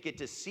 that didn't get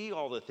to see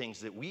all the things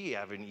that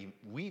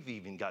we've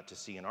even got to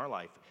see in our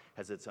life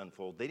as it's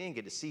unfolded. They didn't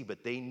get to see,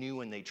 but they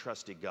knew and they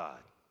trusted God.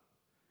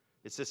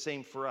 It's the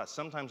same for us.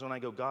 Sometimes when I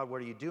go, God,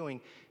 what are you doing?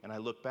 And I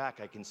look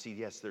back, I can see,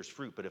 yes, there's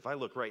fruit. But if I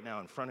look right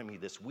now in front of me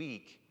this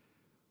week,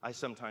 I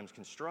sometimes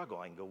can struggle.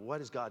 I can go, what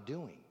is God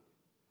doing?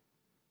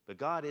 But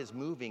God is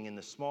moving in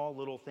the small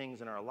little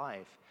things in our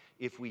life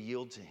if we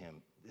yield to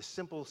him. The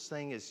simplest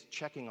thing is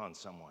checking on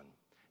someone.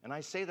 And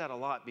I say that a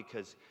lot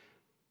because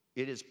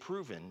it is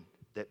proven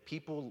that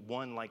people,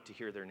 like to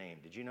hear their name.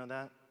 Did you know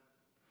that?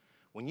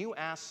 When you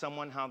ask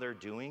someone how they're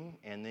doing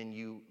and then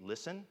you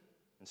listen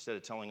instead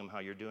of telling them how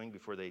you're doing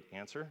before they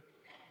answer,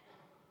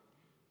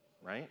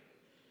 right?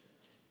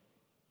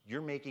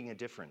 You're making a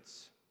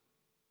difference.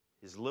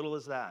 As little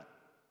as that.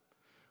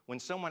 When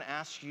someone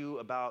asks you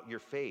about your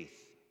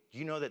faith, do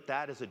you know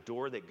that is a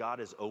door that God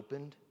has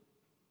opened?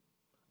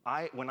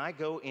 When I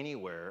go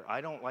anywhere,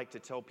 I don't like to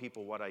tell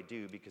people what I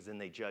do because then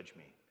they judge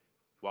me.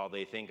 While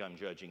they think I'm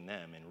judging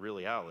them, in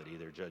reality,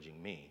 they're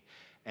judging me.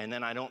 And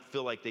then I don't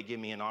feel like they give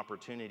me an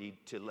opportunity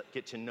to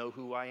get to know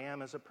who I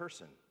am as a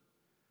person.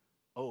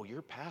 Oh, you're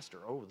a pastor.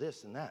 Oh,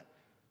 this and that.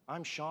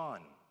 I'm Sean.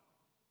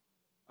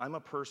 I'm a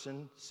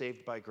person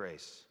saved by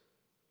grace.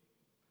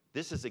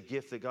 This is a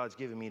gift that God's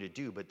given me to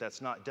do, but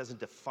doesn't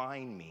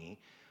define me.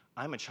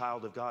 I'm a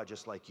child of God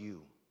just like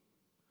you.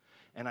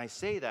 And I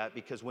say that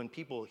because when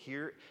people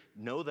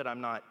know that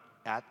I'm not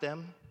at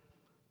them,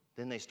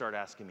 then they start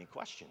asking me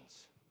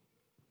questions.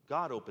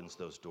 God opens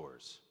those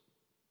doors.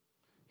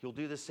 He'll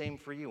do the same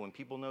for you. When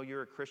people know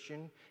you're a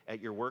Christian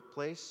at your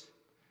workplace,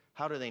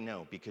 how do they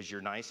know? Because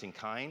you're nice and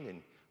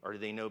kind, or do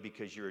they know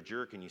because you're a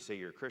jerk and you say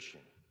you're a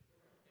Christian?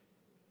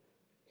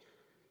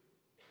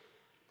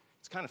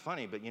 It's kind of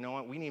funny, but you know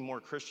what? We need more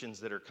Christians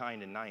that are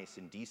kind and nice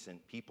and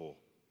decent people.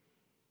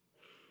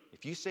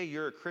 If you say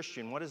you're a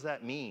Christian, what does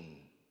that mean?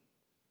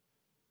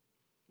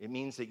 It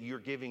means that you're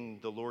giving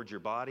the Lord your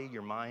body,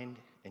 your mind,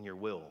 and your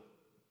will.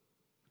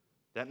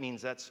 That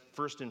means that's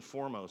first and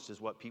foremost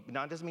is what people,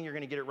 now it doesn't mean you're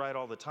going to get it right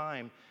all the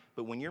time,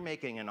 but when you're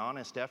making an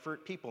honest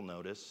effort, people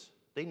notice.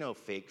 They know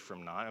fake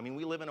from not. I mean,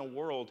 we live in a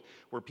world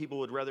where people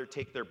would rather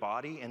take their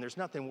body, and there's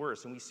nothing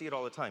worse, and we see it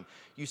all the time.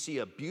 You see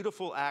a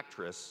beautiful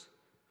actress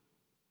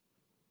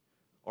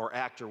or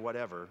actor,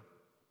 whatever,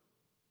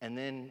 and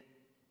then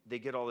they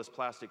get all this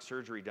plastic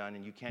surgery done,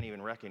 and you can't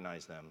even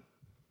recognize them.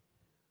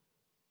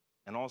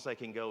 And all I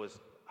can go is,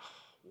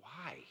 oh,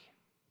 why?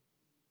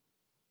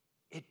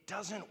 It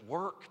doesn't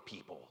work,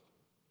 people.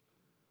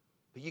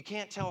 But you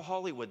can't tell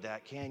Hollywood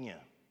that, can you?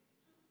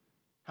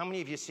 How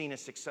many of you seen a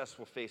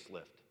successful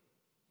facelift?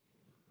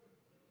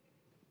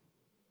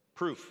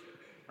 Proof,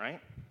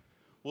 right?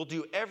 We'll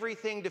do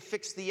everything to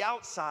fix the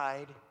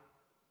outside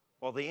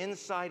while the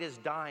inside is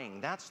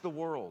dying. That's the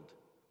world.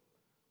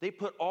 They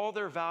put all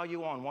their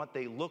value on what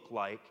they look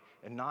like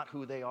and not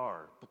who they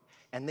are.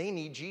 And they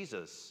need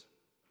Jesus.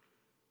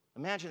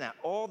 Imagine that,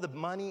 all the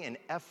money and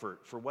effort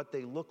for what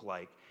they look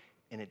like,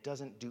 and it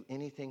doesn't do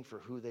anything for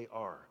who they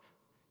are.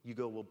 You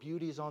go, well,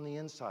 beauty's on the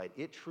inside.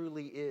 It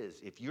truly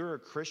is. If you're a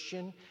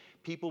Christian,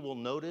 people will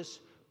notice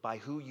by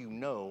who you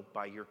know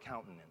by your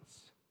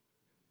countenance.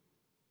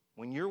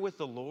 When you're with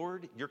the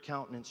Lord, your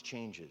countenance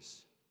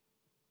changes.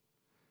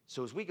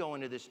 So as we go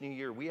into this new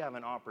year, we have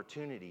an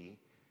opportunity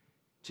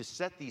to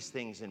set these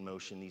things in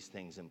motion, these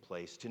things in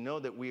place, to know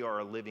that we are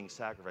a living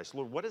sacrifice.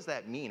 Lord, what does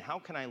that mean? How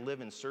can I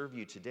live and serve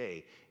you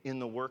today in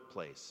the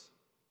workplace?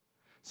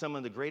 Some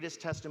of the greatest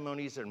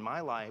testimonies in my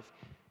life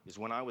is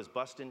when I was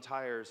busting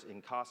tires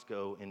in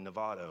Costco in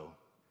Novato,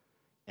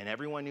 and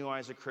everyone knew I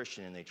was a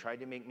Christian, and they tried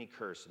to make me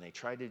curse, and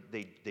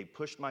they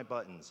pushed my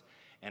buttons,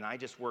 and I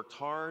just worked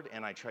hard,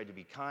 and I tried to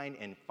be kind,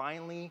 and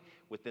finally,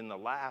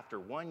 after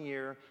 1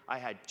 year, I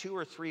had 2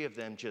 or 3 of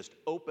them just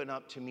open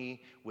up to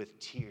me with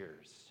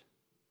tears.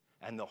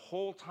 And the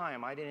whole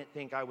time,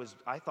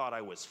 I thought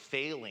I was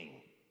failing.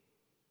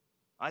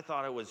 I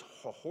thought I was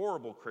a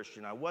horrible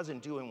Christian. I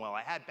wasn't doing well.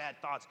 I had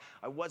bad thoughts.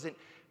 I wasn't,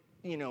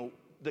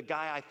 the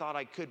guy I thought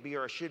I could be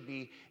or I should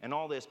be and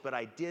all this, but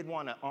I did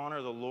want to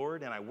honor the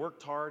Lord, and I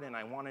worked hard, and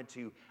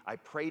I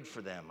prayed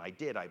for them. I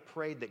did. I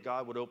prayed that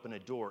God would open a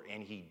door,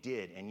 and he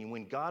did. And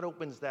when God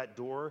opens that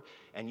door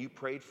and you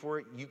prayed for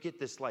it, you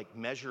get this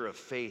measure of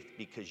faith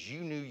because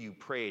you knew you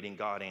prayed and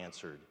God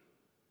answered.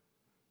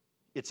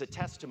 It's a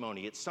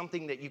testimony. It's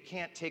something that you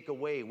can't take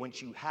away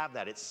once you have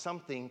that. It's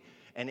something,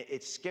 and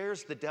it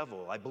scares the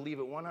devil. I believe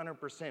it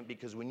 100%,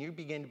 because when you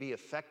begin to be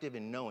effective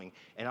in knowing,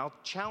 and I'll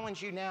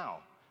challenge you now,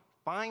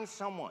 find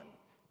someone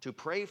to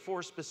pray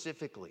for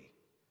specifically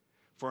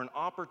for an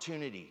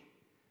opportunity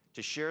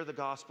to share the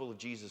gospel of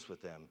Jesus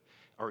with them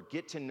or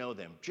get to know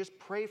them. Just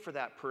pray for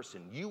that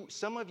person.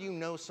 Some of you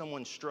know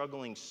someone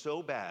struggling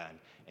so bad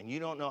and you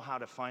don't know how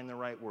to find the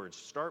right words.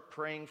 Start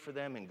praying for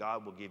them, and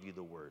God will give you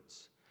the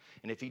words.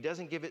 And if he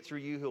doesn't give it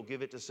through you, he'll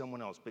give it to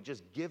someone else. But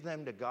just give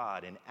them to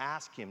God and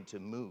ask him to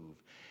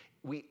move.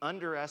 We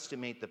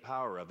underestimate the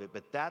power of it,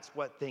 but that's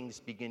what things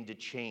begin to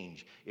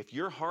change. If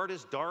your heart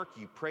is dark,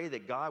 you pray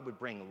that God would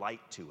bring light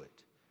to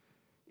it.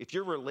 If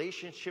your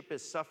relationship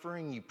is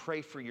suffering, you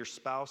pray for your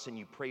spouse and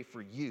you pray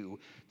for you,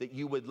 that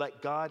you would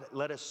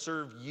let us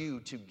serve you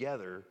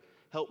together.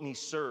 Help me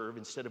serve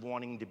instead of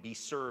wanting to be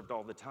served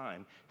all the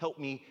time. Help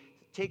me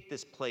take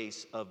this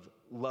place of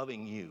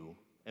loving you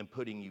and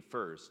putting you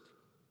first,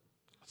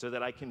 so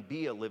that I can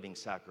be a living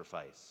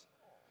sacrifice,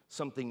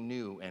 something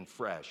new and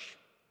fresh.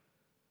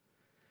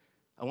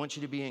 I want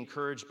you to be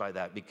encouraged by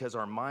that, because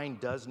our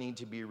mind does need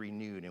to be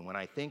renewed. And when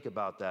I think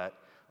about that,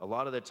 a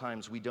lot of the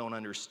times we don't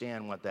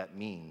understand what that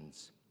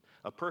means.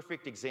 A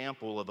perfect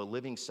example of a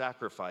living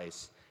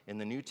sacrifice in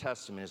the New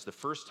Testament is the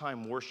first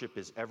time worship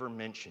is ever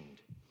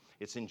mentioned.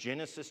 It's in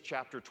Genesis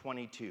chapter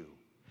 22,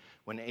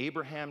 when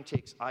Abraham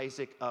takes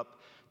Isaac up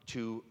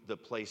to the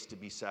place to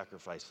be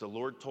sacrificed. The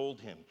Lord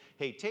told him,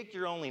 hey, take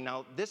your only,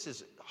 now this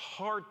is a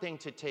hard thing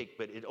to take,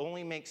 but it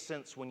only makes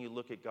sense when you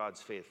look at God's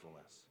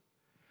faithfulness.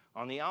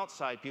 On the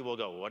outside, people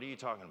go, what are you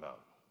talking about?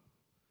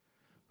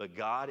 But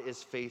God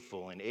is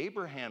faithful, and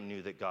Abraham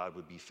knew that God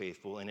would be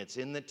faithful, and it's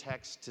in the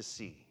text to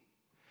see.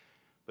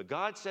 But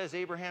God says,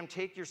 Abraham,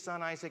 take your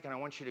son Isaac, and I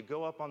want you to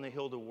go up on the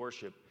hill to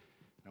worship,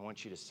 and I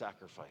want you to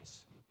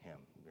sacrifice him.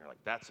 And you're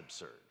like, that's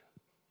absurd.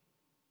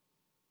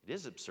 It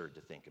is absurd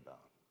to think about.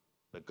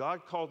 But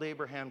God called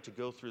Abraham to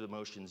go through the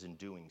motions in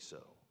doing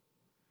so.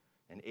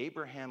 And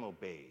Abraham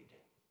obeyed.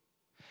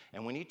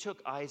 And when he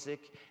took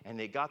Isaac and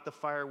they got the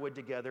firewood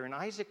together, and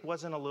Isaac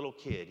wasn't a little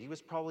kid, he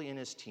was probably in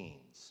his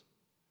teens.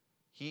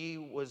 He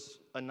was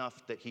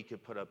enough that he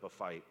could put up a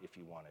fight if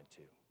he wanted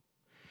to.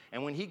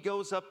 And when he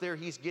goes up there,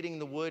 he's getting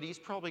the wood, he's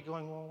probably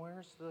going, well,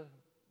 where's the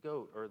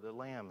goat or the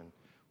lamb and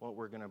what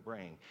we're going to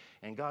bring?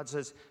 And God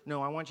says,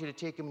 no, I want you to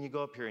take him and you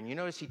go up here. And you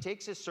notice he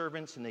takes his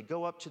servants and they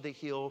go up to the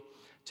hill,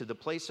 to the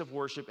place of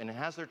worship, and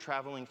as they're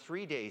traveling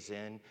 3 days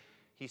in,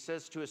 he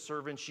says to his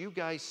servants, you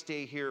guys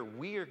stay here.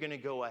 We are going to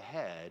go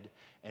ahead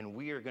and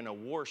we are going to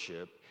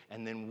worship.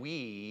 and then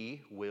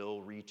we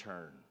will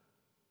return.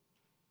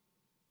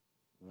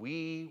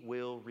 We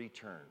will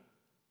return.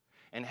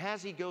 And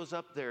as he goes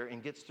up there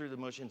and gets through the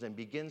motions and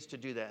begins to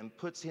do that and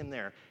puts him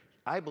there,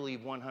 I believe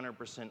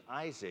 100%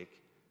 Isaac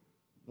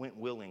went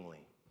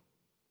willingly,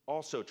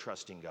 also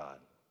trusting God.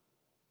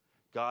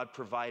 God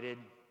provided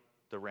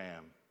the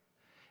ram.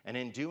 And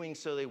in doing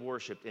so, they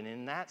worshiped. And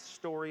in that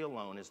story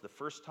alone is the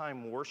first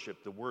time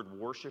worship, the word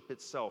worship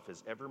itself,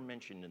 is ever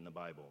mentioned in the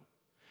Bible.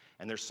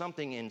 And there's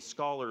something in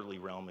scholarly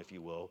realm, if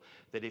you will,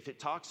 that if it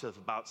talks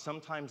about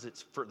sometimes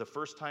it's for the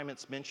first time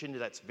it's mentioned,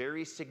 that's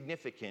very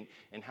significant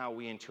in how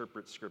we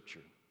interpret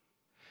Scripture.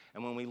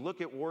 And when we look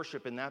at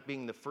worship and that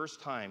being the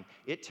first time,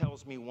 it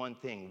tells me one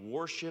thing: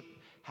 worship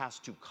has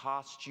to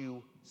cost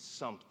you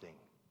something.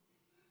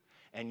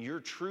 And your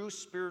true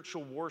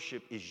spiritual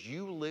worship is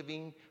you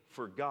living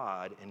for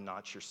God and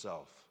not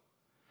yourself.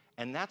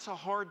 And that's a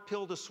hard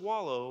pill to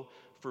swallow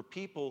for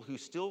people who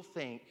still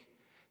think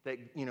that,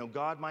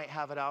 God might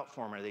have it out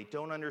for them, or they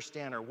don't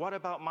understand, or what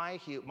about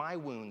my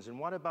wounds, and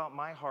what about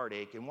my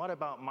heartache, and what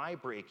about my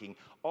breaking?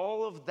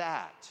 All of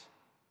that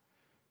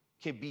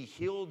can be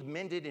healed,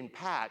 mended, and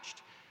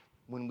patched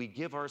when we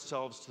give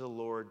ourselves to the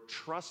Lord,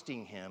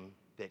 trusting him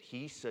that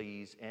he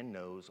sees and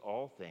knows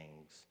all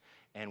things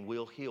and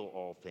will heal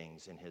all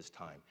things in his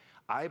time.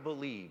 I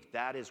believe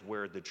that is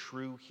where the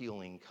true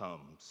healing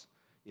comes,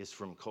 is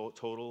from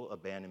total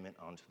abandonment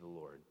unto the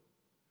Lord.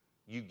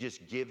 You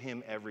just give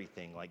him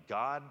everything. Like,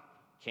 God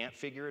can't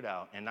figure it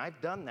out. And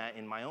I've done that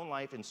in my own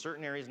life in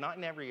certain areas, not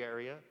in every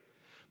area,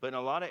 but in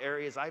a lot of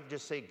areas I've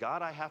just say,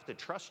 God, I have to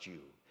trust you.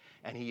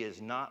 And he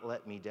has not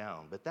let me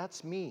down. But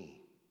that's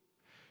me.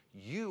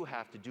 You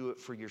have to do it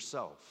for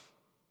yourself.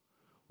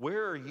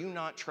 Where are you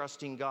not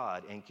trusting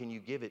God, and can you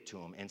give it to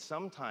him? And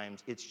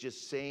sometimes it's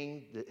just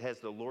saying, as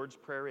the Lord's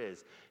Prayer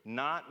is,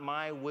 not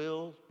my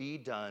will be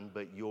done,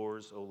 but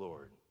yours, O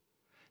Lord.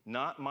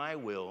 Not my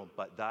will,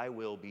 but thy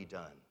will be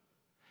done.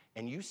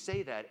 And you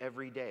say that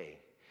every day.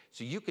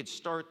 So you could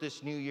start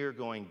this new year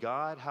going,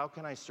 God, how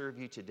can I serve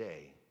you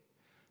today?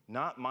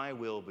 Not my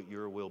will, but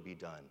your will be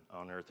done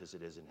on earth as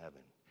it is in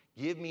heaven.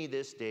 Give me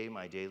this day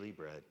my daily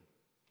bread,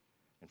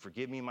 and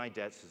forgive me my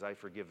debts as I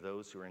forgive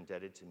those who are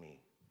indebted to me.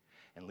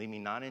 And lead me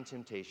not in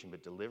temptation,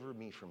 but deliver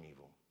me from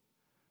evil.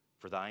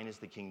 For thine is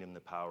the kingdom, the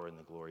power, and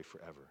the glory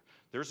forever.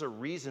 There's a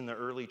reason the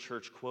early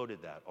church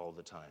quoted that all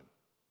the time.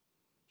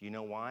 Do you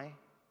know why?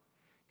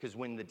 Because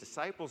when the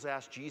disciples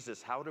asked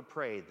Jesus how to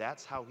pray,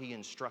 that's how he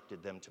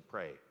instructed them to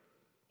pray.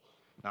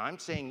 Now I'm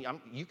saying,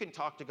 you can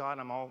talk to God,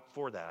 I'm all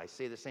for that. I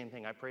say the same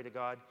thing. I pray to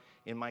God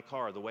in my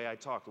car, the way I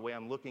talk, the way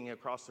I'm looking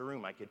across the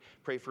room. I could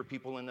pray for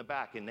people in the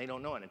back and they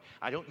don't know it.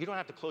 And you don't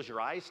have to close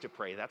your eyes to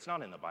pray. That's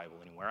not in the Bible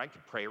anywhere. I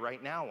could pray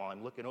right now while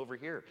I'm looking over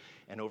here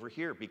and over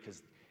here,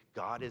 because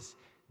God is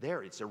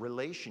there. It's a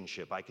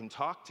relationship. I can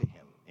talk to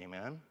him.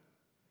 Amen?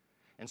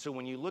 And so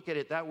when you look at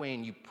it that way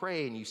and you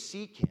pray and you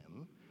seek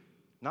him,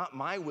 not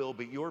my will,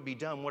 but your be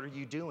done, what are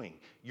you doing?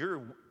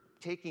 You're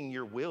taking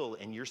your will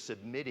and you're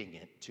submitting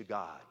it to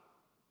God.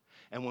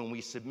 And when we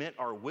submit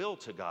our will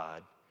to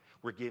God,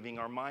 we're giving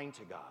our mind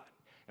to God.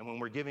 And when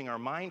we're giving our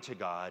mind to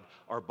God,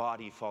 our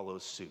body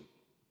follows suit.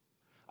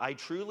 I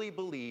truly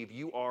believe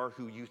you are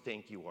who you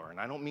think you are. And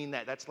I don't mean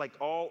that. That's like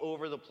all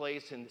over the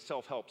place in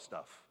self-help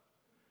stuff,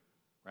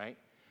 right?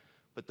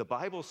 But the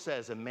Bible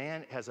says,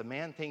 as a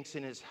man thinks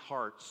in his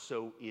heart,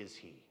 so is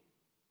he.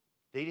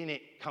 They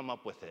didn't come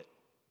up with it.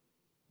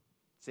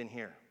 It's in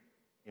here,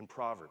 in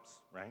Proverbs,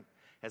 right?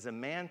 As a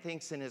man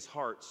thinks in his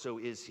heart, so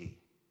is he.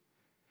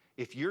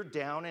 If you're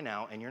down and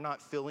out and you're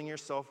not filling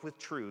yourself with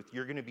truth,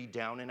 you're going to be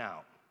down and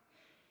out.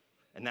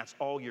 And that's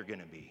all you're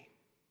going to be.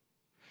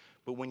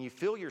 But when you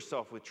fill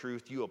yourself with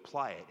truth, you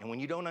apply it. And when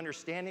you don't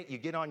understand it, you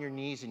get on your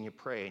knees and you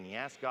pray and you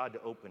ask God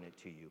to open it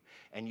to you.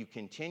 And you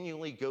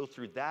continually go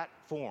through that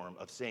form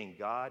of saying,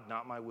 God,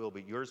 not my will,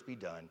 but yours be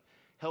done.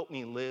 Help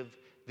me live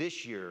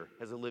this year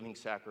as a living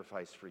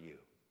sacrifice for you.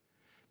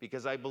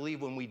 Because I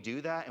believe when we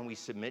do that and we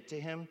submit to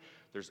him,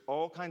 there's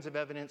all kinds of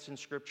evidence in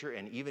Scripture,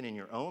 and even in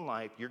your own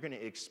life, you're going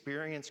to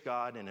experience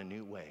God in a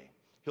new way.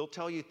 He'll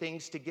tell you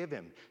things to give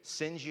him,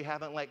 sins you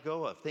haven't let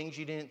go of, things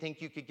you didn't think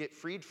you could get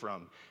freed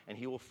from, and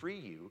he will free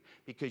you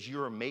because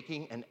you are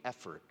making an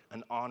effort,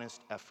 an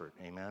honest effort.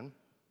 Amen?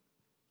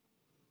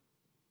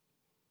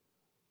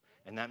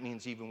 And that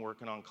means even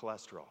working on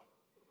cholesterol.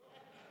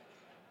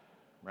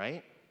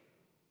 Right?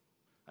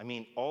 I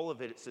mean, all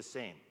of it, it's the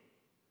same.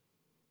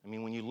 I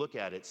mean, when you look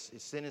at it,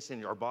 sin is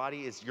sin. Our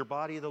body, is your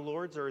body the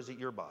Lord's, or is it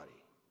your body?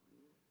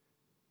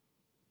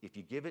 If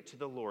you give it to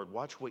the Lord,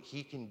 watch what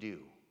he can do.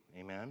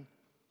 Amen?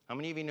 How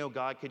many of you know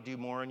God could do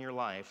more in your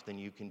life than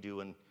you can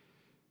do in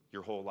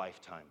your whole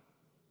lifetime?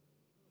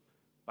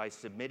 By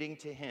submitting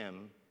to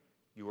him,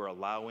 you are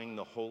allowing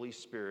the Holy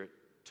Spirit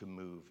to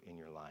move in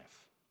your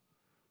life.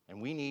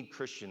 And we need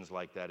Christians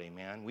like that,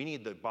 amen? We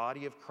need the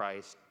body of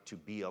Christ to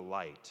be a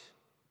light,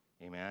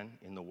 amen,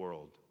 in the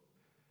world.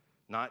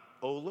 Not,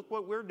 oh, look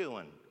what we're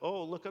doing.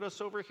 Oh, look at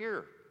us over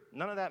here.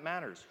 None of that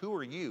matters. Who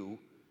are you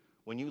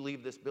when you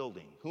leave this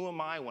building? Who am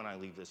I when I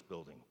leave this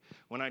building?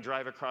 When I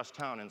drive across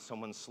town and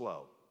someone's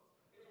slow?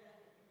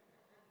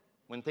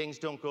 when things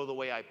don't go the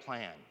way I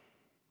plan,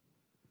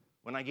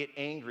 when I get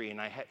angry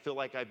and I feel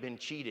like I've been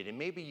cheated, and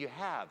maybe you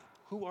have,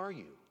 who are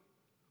you?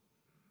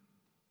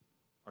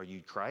 Are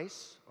you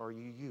Christ or are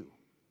you you?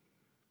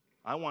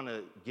 I want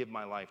to give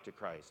my life to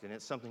Christ, and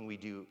it's something we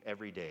do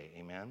every day,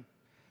 amen?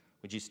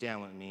 Would you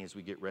stand with me as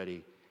we get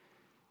ready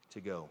to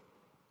go?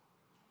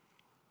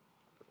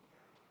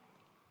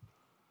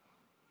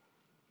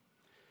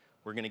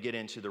 We're going to get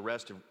into the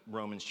rest of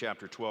Romans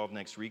chapter 12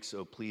 next week,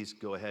 so please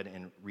go ahead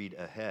and read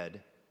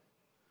ahead.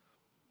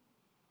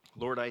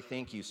 Lord, I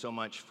thank you so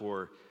much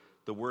for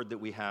the word that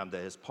we have,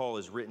 that as Paul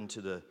has written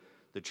to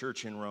the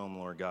church in Rome,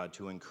 Lord God,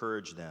 to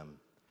encourage them,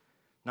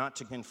 not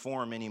to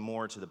conform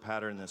anymore to the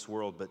pattern in this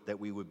world, but that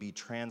we would be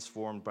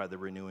transformed by the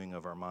renewing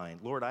of our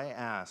mind. Lord, I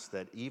ask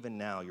that even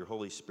now your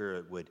Holy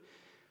Spirit would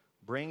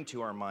bring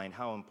to our mind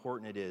how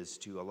important it is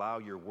to allow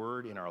your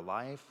word in our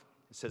life.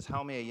 It says,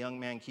 how may a young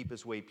man keep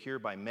his way pure?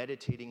 By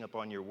meditating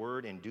upon your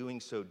word and doing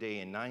so day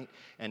and night.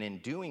 And in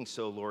doing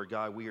so, Lord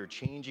God, we are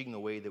changing the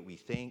way that we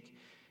think,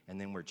 and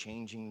then we're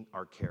changing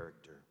our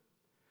character.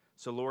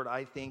 So, Lord,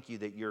 I thank you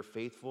that you're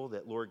faithful,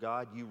 that, Lord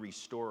God, you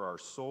restore our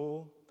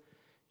soul,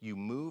 you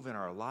move in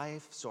our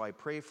life. So I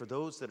pray for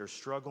those that are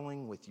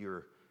struggling with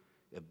your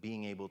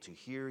being able to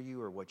hear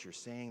you or what you're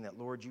saying, that,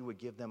 Lord, you would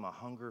give them a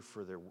hunger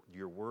for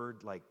your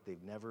word like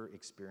they've never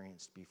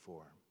experienced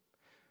before.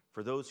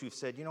 For those who've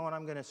said, you know what,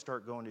 I'm going to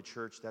start going to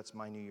church, that's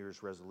my New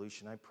Year's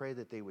resolution, I pray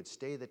that they would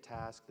stay the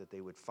task, that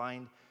they would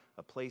find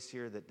a place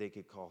here that they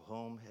could call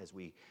home as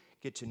we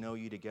get to know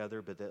you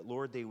together, but that,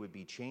 Lord, they would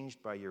be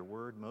changed by your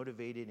word,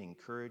 motivated,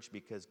 encouraged,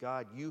 because,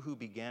 God, you who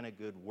began a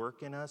good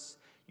work in us,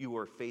 you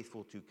are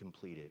faithful to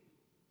complete it.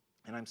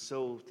 And I'm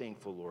so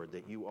thankful, Lord,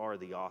 that you are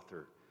the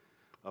author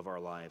of our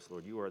lives,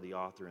 Lord. You are the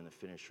author and the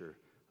finisher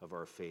of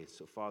our faith.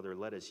 So, Father,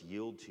 let us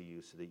yield to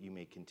you so that you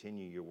may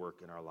continue your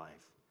work in our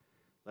life.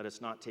 Let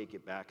us not take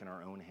it back in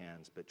our own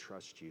hands, but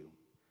trust you.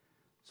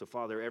 So,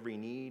 Father, every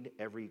need,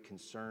 every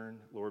concern,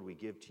 Lord, we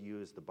give to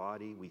you as the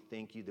body. We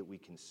thank you that we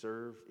can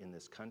serve in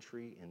this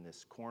country, in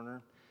this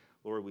corner.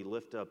 Lord, we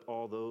lift up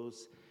all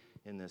those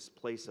in this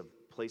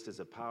places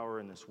of power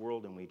in this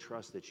world, and we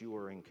trust that you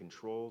are in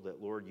control,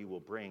 that, Lord, you will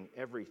bring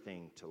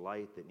everything to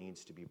light that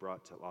needs to be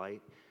brought to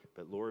light.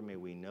 But, Lord, may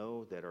we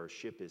know that our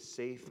ship is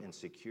safe and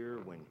secure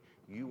when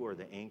you are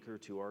the anchor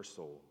to our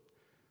soul.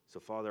 So,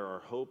 Father,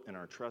 our hope and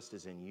our trust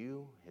is in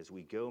you. As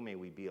we go, may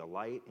we be a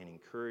light and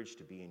encouraged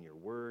to be in your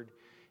word.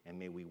 And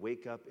may we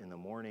wake up in the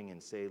morning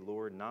and say,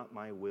 Lord, not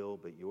my will,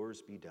 but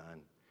yours be done.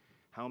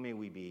 How may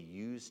we be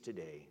used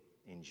today?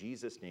 In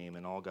Jesus' name,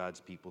 and all God's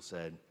people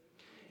said,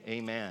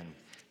 amen.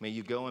 May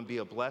you go and be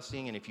a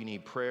blessing. And if you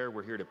need prayer,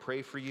 we're here to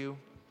pray for you.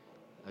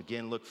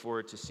 Again, look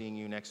forward to seeing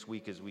you next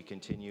week as we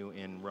continue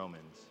in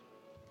Romans.